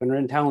Clare. When they're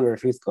in town or a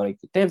few go,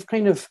 they've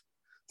kind of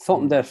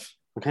something that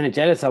I'm kind of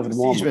jealous of at the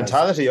moment.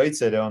 Mentality, I'd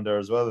say, down there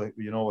as well,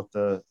 with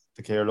the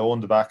Clare Loan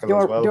debacle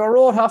as well. They were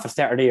wrote off a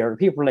Saturday, or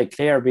people like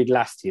Clare beat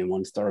last team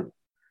once they're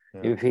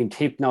between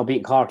Tip now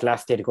beating Cork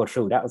last day to go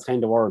through. That was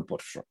kind of worried,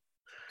 but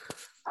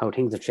how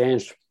things have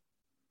changed.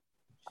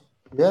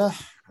 Yeah,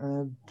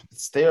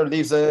 it's there.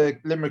 Leaves a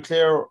Limerick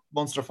Clare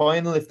Munster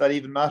final, if that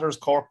even matters.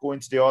 Cork going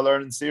to the All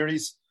Ireland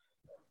series.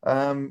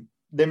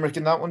 Limerick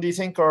in that one, do you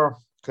think, or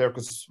Clare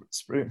could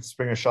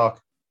spring a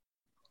shock?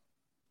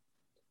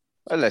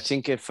 Well, I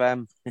think if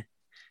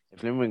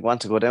Limerick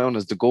want to go down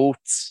as the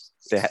goats,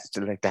 they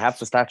have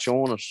to start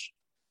showing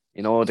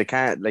it. They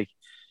can't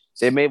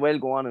they may well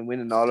go on and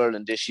win an All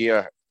Ireland this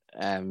year.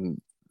 I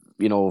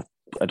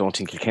don't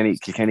think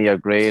Kilkenny are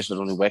great. I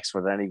don't think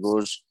Wexford are any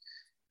good.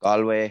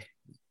 Galway,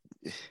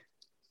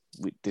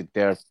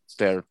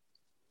 they're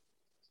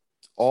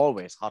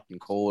always hot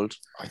and cold.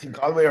 I think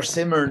Galway are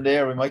simmering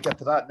there. We might get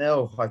to that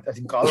now. I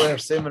think Galway are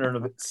simmering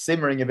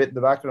a bit in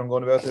the background,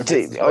 going about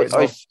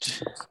their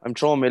I'm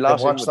throwing my lot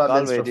in with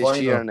Galway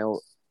this year now.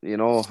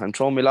 I'm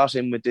throwing my lot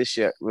in with this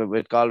year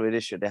with Galway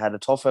this year. They had a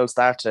tough out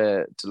start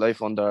to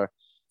life under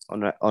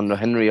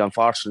Henry.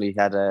 Unfortunately,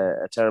 had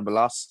a terrible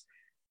loss,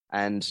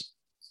 and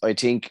I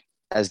think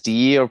as the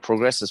year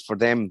progresses for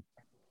them,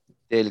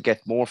 they'll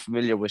get more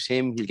familiar with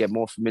him. He'll get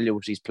more familiar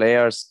with these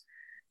players,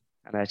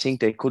 and I think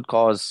they could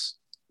cause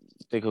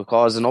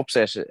an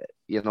upset.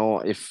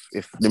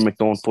 If Limerick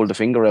don't pull the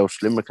finger out.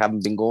 Limerick they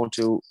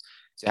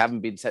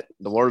haven't been set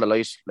the world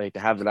alight like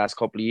they have the last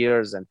couple of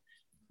years, and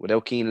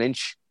without Cian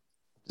Lynch,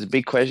 there's a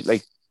big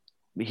question.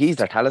 He's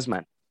their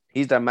talisman.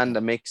 He's their man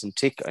that makes them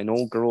tick. I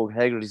know Gerard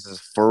Hegarty's a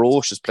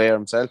ferocious player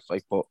himself,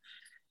 but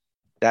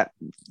that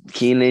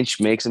Cian Lynch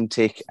makes him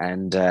tick,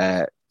 and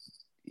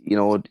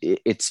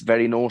it's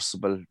very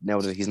noticeable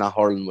now that he's not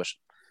hurling with.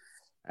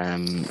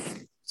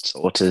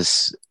 So it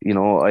is.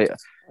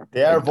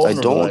 They are vulnerable.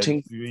 I don't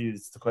think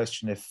it's the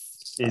question if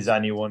is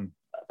anyone.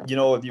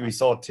 We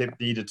saw Tip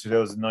needed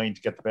 2009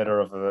 to get the better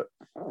of a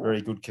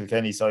very good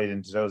Kilkenny side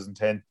in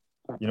 2010.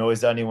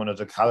 Is there anyone at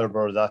the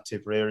calibre of that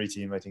Tipperary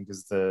team? I think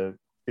is the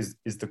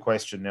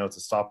question now to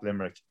stop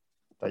Limerick.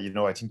 That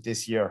I think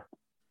this year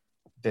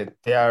that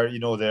they are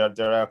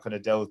there are kind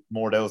of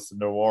more doubts than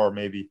there were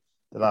maybe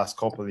the last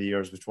couple of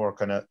years, which were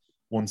kind of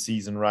one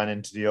season ran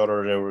into the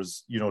other. There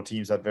was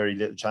teams had very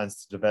little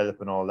chance to develop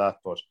and all that,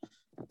 but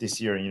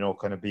this year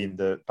kind of being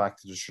back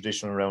to the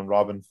traditional round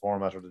robin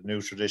format or the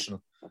new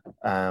traditional,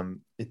 I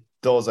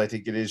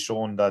think it is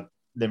shown that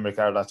Limerick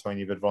are that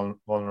tiny bit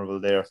vulnerable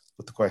there.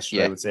 But the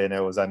question I would say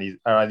now is are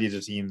any of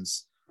the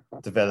teams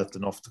developed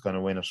enough to kind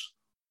of win it?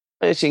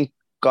 I think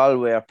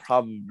Galway are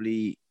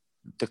probably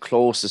the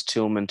closest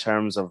to him in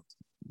terms of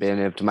being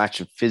able to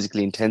match it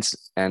physically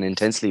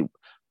intensely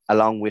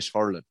along with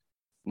hurling.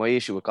 My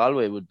issue with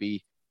Galway would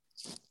be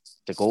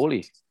the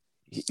goalie.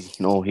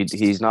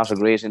 He's not a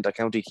great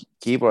inter-county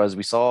keeper, as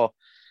we saw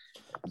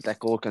that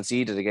goal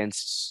conceded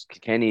against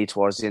Kilkenny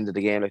towards the end of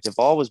the game. They've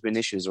always been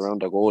issues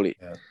around their goalie,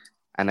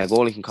 and a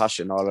goalie can cost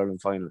you an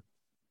All-Ireland final.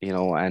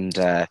 And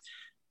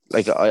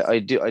I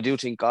do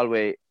think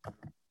Galway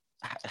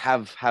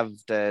have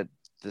the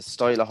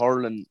style of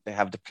hurling. They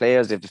have the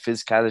players, they have the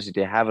physicality,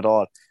 they have it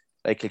all.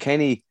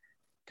 Kilkenny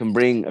can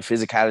bring a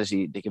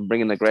physicality, they can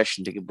bring an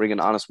aggression, they can bring an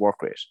honest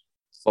work rate.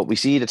 But we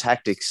see the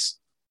tactics.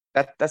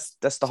 That's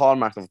the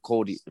hallmark of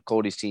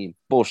Cody's team.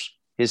 But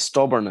his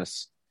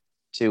stubbornness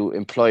to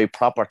employ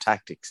proper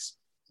tactics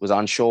was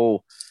on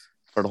show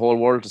for the whole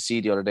world to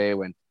see the other day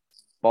when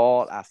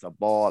ball after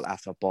ball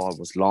after ball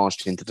was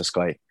launched into the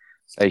sky.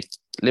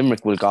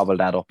 Limerick will gobble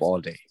that up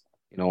all day.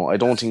 I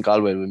don't think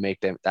Galway will make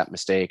that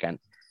mistake, and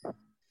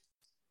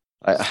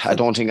I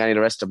don't think any of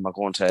the rest of them are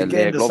going to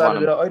lay a glove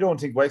on them. I don't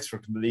think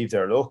Wexford can believe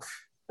their luck.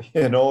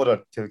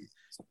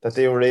 That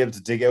they were able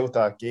to dig out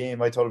that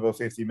game. I thought about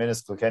 50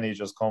 minutes, Kilkenny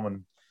just come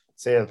and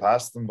sail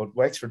past them, but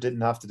Wexford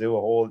didn't have to do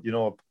a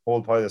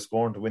whole pile of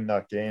scoring to win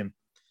that game.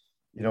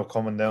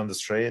 Coming down the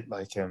straight, it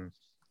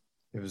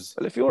was.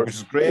 Well, it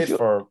was great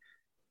for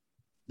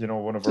one of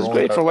our own. It was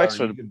great for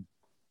Wexford,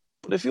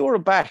 but if you were a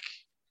back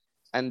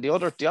and the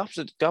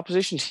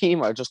opposition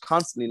team are just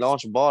constantly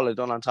launching ball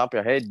done on top of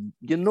your head,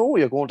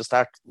 you're going to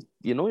start.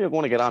 You're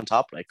going to get on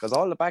top, because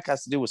all the back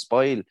has to do is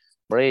spoil,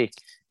 break,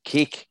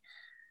 kick.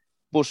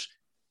 But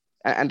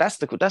that's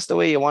the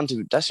way you want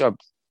to. That's your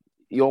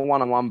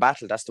one-on-one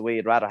battle. That's the way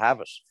you'd rather have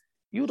it.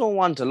 You don't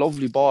want a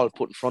lovely ball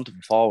put in front of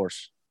a forward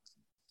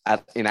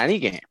in any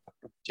game,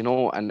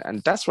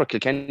 and that's where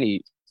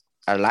Kilkenny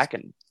are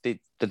lacking.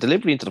 The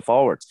delivery into the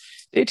forwards.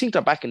 They think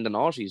they're back in the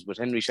noughties with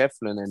Henry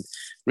Shefflin and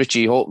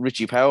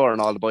Richie Power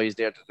and all the boys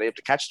there. They have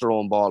to catch their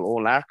own ball,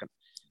 Owen Larkin.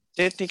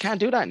 They can't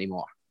do that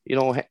anymore. You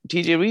know,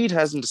 TJ Reid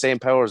hasn't the same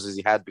powers as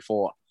he had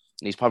before,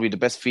 and he's probably the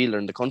best fielder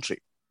in the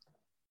country.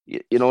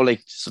 You know,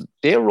 like, so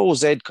their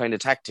Rose Ed kind of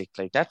tactic,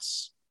 like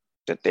that's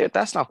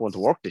not going to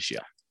work this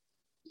year.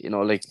 You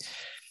know, like,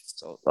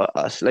 so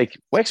like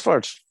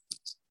Wexford,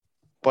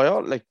 by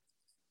all, like,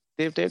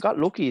 they got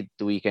lucky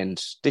the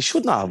weekend. They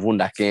should not have won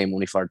that game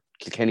only for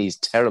Kilkenny's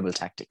terrible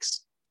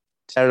tactics,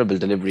 terrible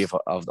delivery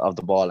of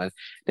the ball, and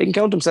they can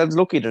count themselves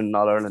lucky they're in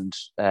All Ireland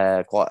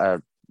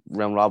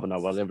round robin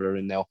or whatever they're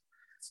in now.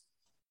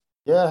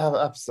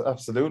 Yeah,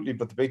 absolutely.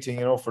 But the big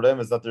thing, for them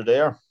is that they're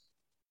there.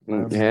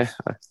 I'll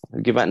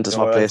give that into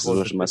swap places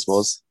with them, I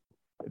suppose.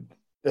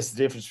 That's the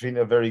difference between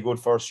a very good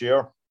first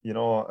year,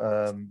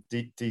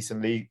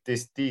 decent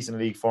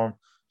league form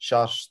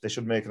shot. They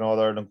should make an All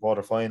Ireland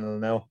quarter final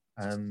now,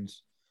 and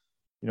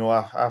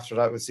after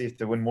that, we'll see if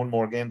they win one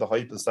more game. The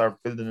hype will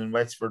start building in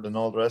Wexford and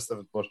all the rest of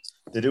it. But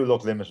they do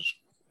look limited.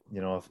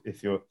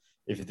 If you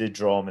did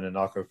draw them in a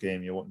knockout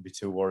game, you wouldn't be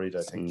too worried,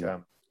 I think.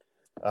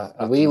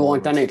 We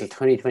won't done it until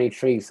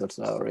 2023, so it's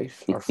all right.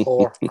 Or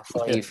 4 or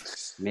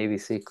 5, maybe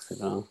 6, I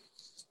don't know.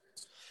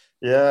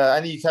 Yeah,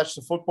 and you catch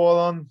the football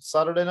on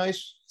Saturday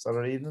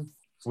evening.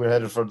 We're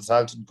headed for the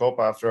Salton Cup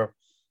after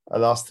a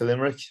loss to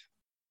Limerick.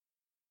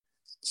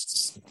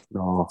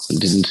 No, I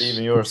didn't.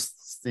 Stephen, you're a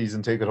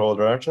season ticket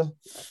holder, aren't you?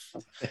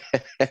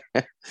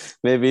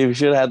 Maybe we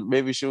should have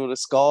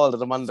scalded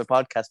them on the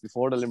podcast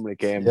before the Limerick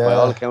game. Yeah. By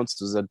all accounts,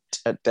 it was a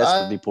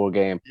desperately poor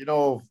game.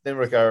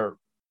 Limerick are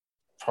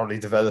probably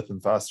developing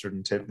faster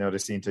than Tip now. They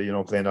seem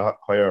to, playing a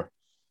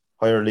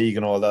higher league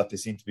and all that. They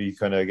seem to be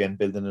kind of, again,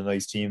 building a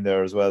nice team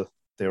there as well.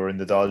 They were in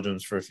the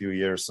doldrums for a few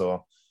years.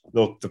 So,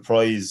 look, the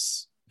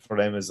prize for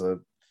them is a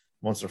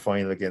Munster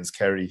final against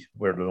Kerry,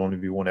 where there'll only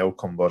be one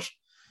outcome. But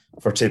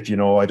for Tip,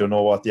 I don't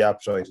know what the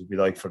appetite will be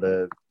like for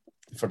the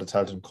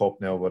Tailteann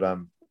Cup now. But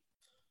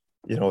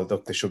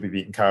look, they should be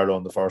beating Carlow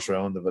in the first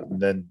round of it, and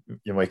then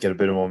you might get a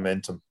bit of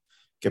momentum.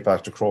 Get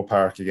back to Croke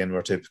Park again,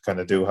 where Tip kind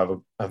of do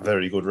have a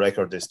very good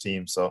record, this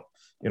team. So,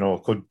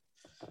 could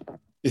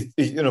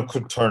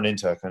turn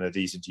into a kind of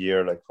decent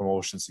year, like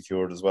promotion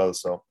secured as well.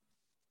 So,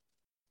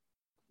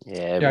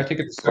 yeah, I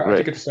think at the start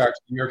of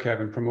the year,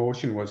 Kevin,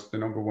 promotion was the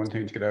number one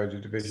thing to get out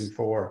of Division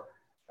 4.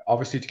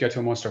 Obviously, to get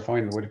to a Munster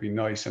final would have been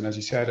nice, and as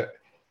you said,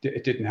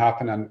 it didn't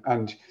happen,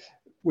 and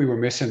we were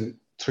missing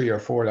 3 or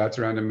 4 lads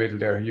around the middle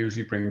there who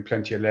usually bring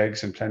plenty of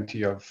legs and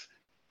plenty of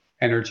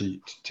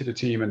energy to the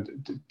team,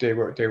 and they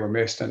were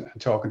missed. And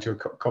talking to a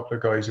couple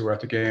of guys who were at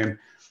the game,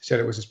 said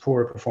it was as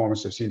poor a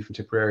performance they've seen from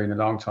Tipperary in a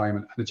long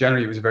time, and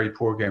generally it was a very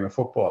poor game of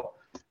football,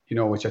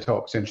 which I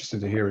thought was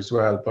interesting to hear as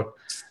well. But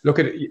look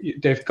at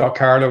it, they've got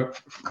Carlow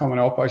coming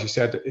up. As you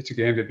said, it's a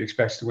game they'd be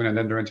expected to win, and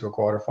then they're into a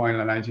quarter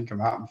final, and anything can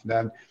happen for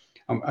them.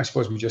 I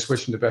suppose we just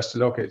wish them the best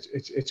of luck.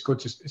 It's good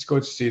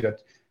to see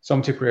that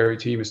some Tipperary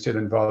team is still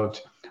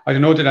involved. I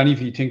don't know, did any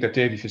of you think that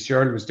Davy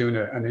Fitzgerald was doing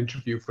an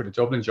interview for the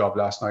Dublin job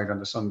last night on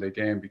the Sunday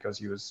game, because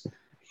he was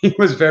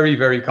very,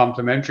 very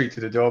complimentary to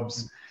the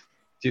Dubs.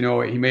 He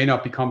may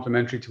not be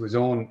complimentary to his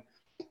own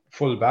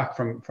full back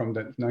from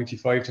the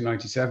 95 to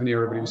 97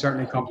 era, but he was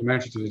certainly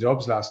complimentary to the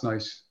Dubs last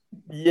night.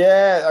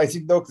 Yeah, I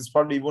think, look, it's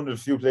probably one of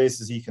the few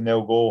places he can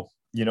now go,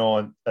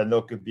 and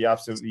look, it'd be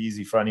absolutely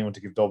easy for anyone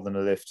to give Dublin a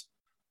lift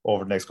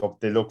over the next couple.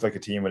 They look like a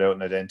team without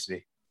an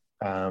identity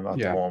at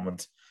the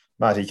moment.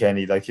 Matty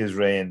Kenny, like his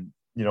reign,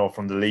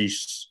 from the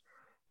leash,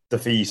 the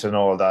feet and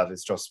all that,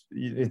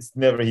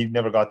 he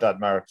never got that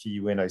marquee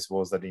win, I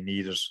suppose, that he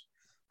needed.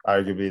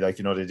 Arguably,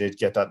 they did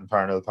get that in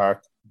Parnell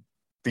Park,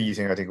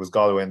 beating, I think it was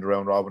Galway in the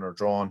round robin, or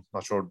drawn,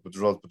 not sure the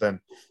result, but then,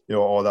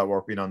 all that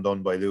work being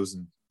undone by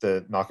losing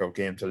the knockout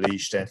game to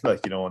Laois then,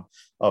 and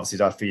obviously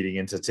that feeding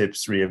into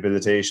Tip's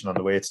rehabilitation on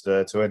the way to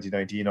the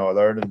 2019 All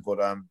Ireland.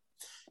 But I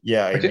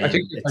think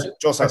it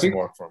just hasn't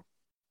worked for him.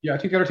 Yeah, I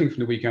think the other thing from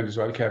the weekend as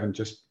well, Kevin,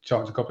 just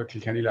talking to a couple of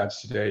Kilkenny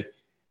lads today,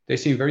 they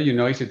seem very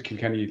united,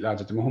 Kilkenny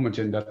lads, at the moment,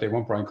 in that they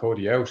want Brian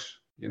Cody out.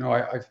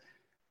 I've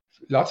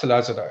lots of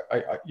lads that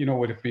I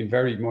would have been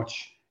very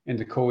much in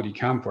the Cody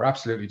camp were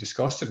absolutely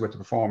disgusted with the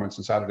performance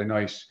on Saturday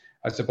night.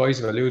 As the boys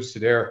have alluded to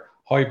there,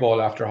 high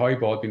ball after high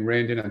ball being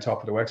reined in on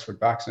top of the Wexford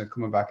backs and it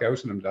coming back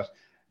out on them, that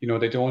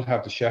they don't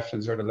have the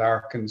Shefflins or the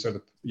Larkins or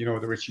the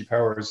the Richie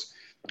Powers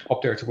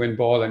up there to win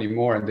ball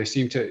anymore, and they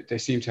seem to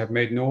have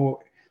made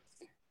no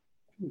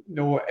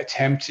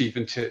attempt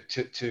even to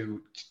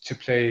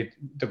play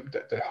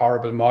the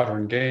horrible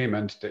modern game,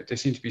 and they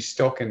seem to be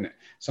stuck in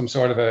some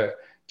sort of a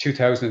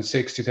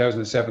 2006,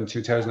 2007,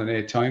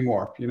 2008 time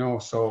warp,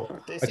 So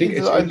I think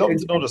I'd love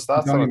to know the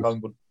stats on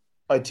it, but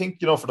I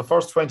think, for the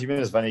first 20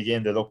 minutes of any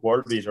game, they look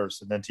world beaters,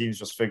 and then teams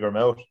just figure them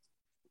out.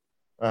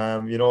 I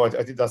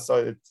think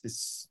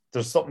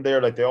there's something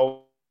there, like they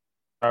all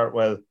start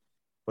well,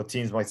 but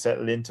teams might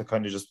settle into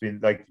kind of just being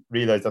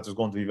realize that there's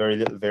going to be very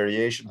little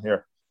variation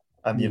here.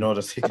 And,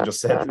 that they can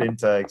just settle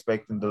into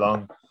expecting the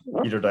long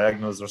either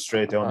diagonals or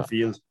straight down the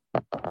field.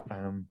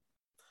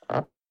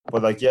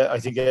 But like, I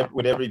think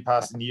with every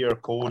passing year,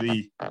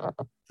 Cody,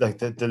 like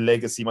the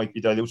legacy might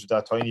be diluted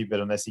that tiny bit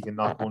unless he can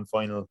knock one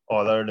final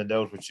All Ireland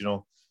out, which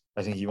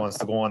I think he wants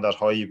to go on that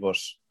high. But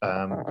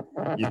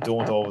you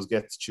don't always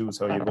get to choose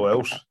how you go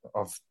out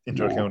of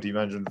inter-county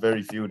management.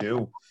 Very few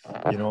do,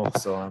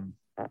 So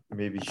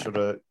maybe should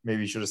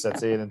have set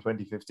sail in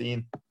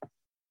 2015.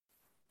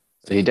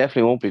 He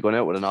definitely won't be going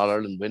out with an All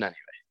Ireland win anyway.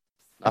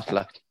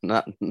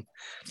 Not in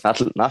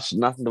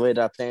the way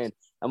they're playing.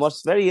 And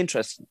what's very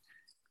interesting,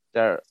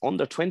 their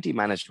under 20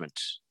 management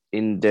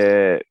in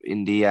the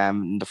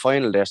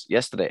final there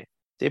yesterday,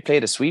 they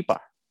played a sweeper.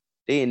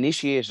 They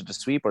initiated the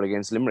sweeper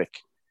against Limerick.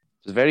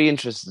 It was very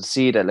interesting to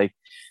see that, like,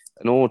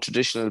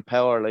 traditional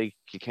power like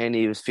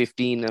Kilkenny was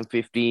 15 and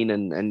 15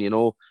 and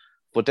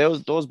but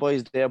those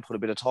boys there put a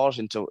bit of thought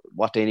into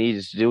what they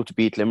needed to do to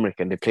beat Limerick,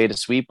 and they played a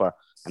sweeper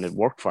and it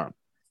worked for them.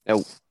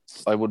 Now,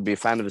 I wouldn't be a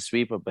fan of a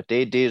sweeper, but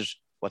they did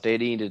what they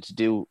needed to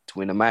do to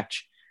win a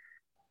match.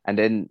 And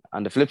then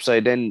on the flip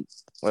side,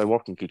 while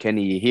working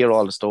Kilkenny, you hear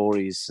all the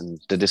stories and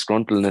the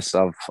disgruntledness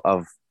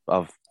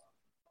of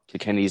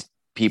Kilkenny's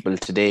people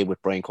today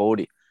with Brian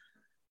Cody.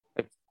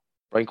 Like,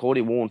 Brian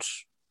Cody won't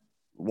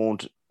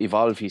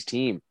evolve his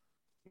team,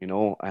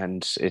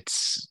 and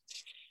it's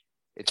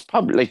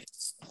probably like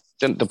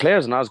the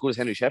players are not as good as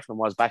Henry Shefflin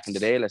was back in the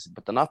day,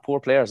 but they're not poor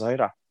players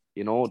either.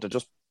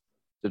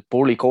 They're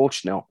poorly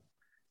coached now,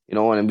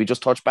 and we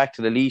just touched back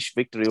to the Laois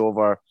victory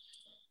over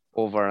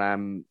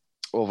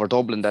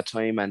Dublin that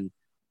time, and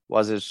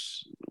was it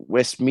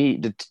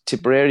Westmeath? The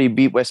Tipperary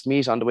beat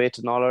Westmeath on the way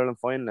to an All Ireland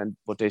final,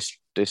 but they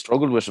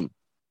struggled with them.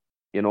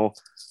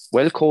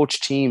 Well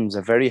coached teams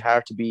are very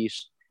hard to beat,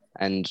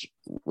 and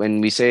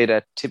when we say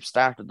that Tip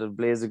started the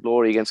blaze of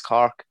glory against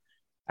Cork,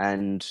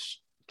 and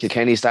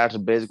Kilkenny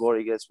started the blaze of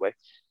glory against West,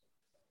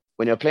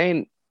 when you're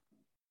playing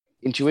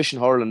intuition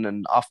hurling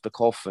and off the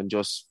cuff and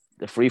just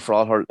the free for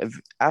all hurl,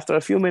 after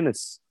a few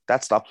minutes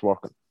that stops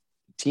working.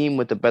 The team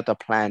with the better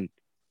plan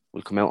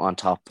will come out on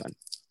top, and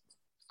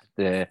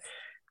the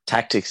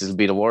tactics will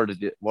be the word of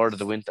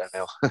the winter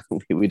now.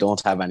 We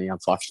don't have any,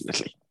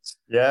 unfortunately.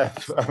 Yeah,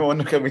 I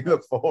wonder, can we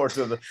look forward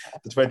to the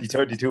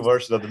 2032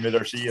 version of the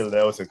Miller Shield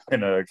now, so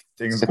kind of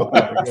things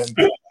going on again?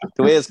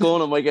 The way it's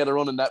going, I might get a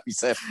run in that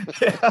myself.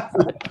 Yeah.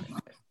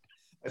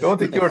 I don't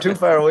think you were too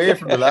far away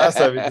from the last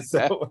time.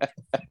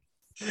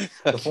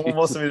 The phone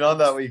must have been on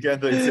that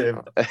weekend, I'd say.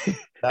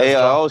 Hey,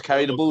 I always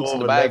carry the boots in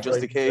the bag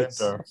just in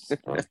case.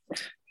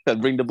 I'll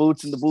bring the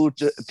boots in the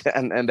boot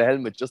and the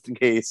helmet just in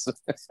case.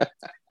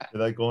 You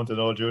like going to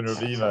no Junior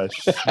B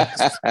match.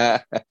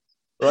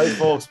 Right,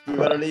 folks, we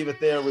better leave it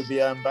there. We'll be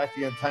back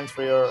again. Thanks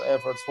for your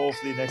efforts.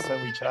 Hopefully next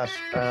time we chat,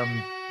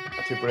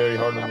 Tipperary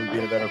hurling will be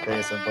in a better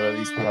place, but at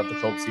least we'll have the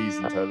club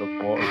season to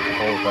look forward to.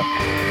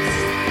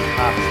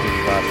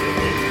 Absolutely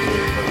fantastic.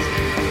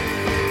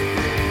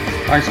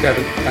 Thanks,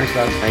 Kevin. Thanks,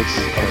 lads. Thanks,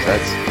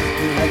 lads.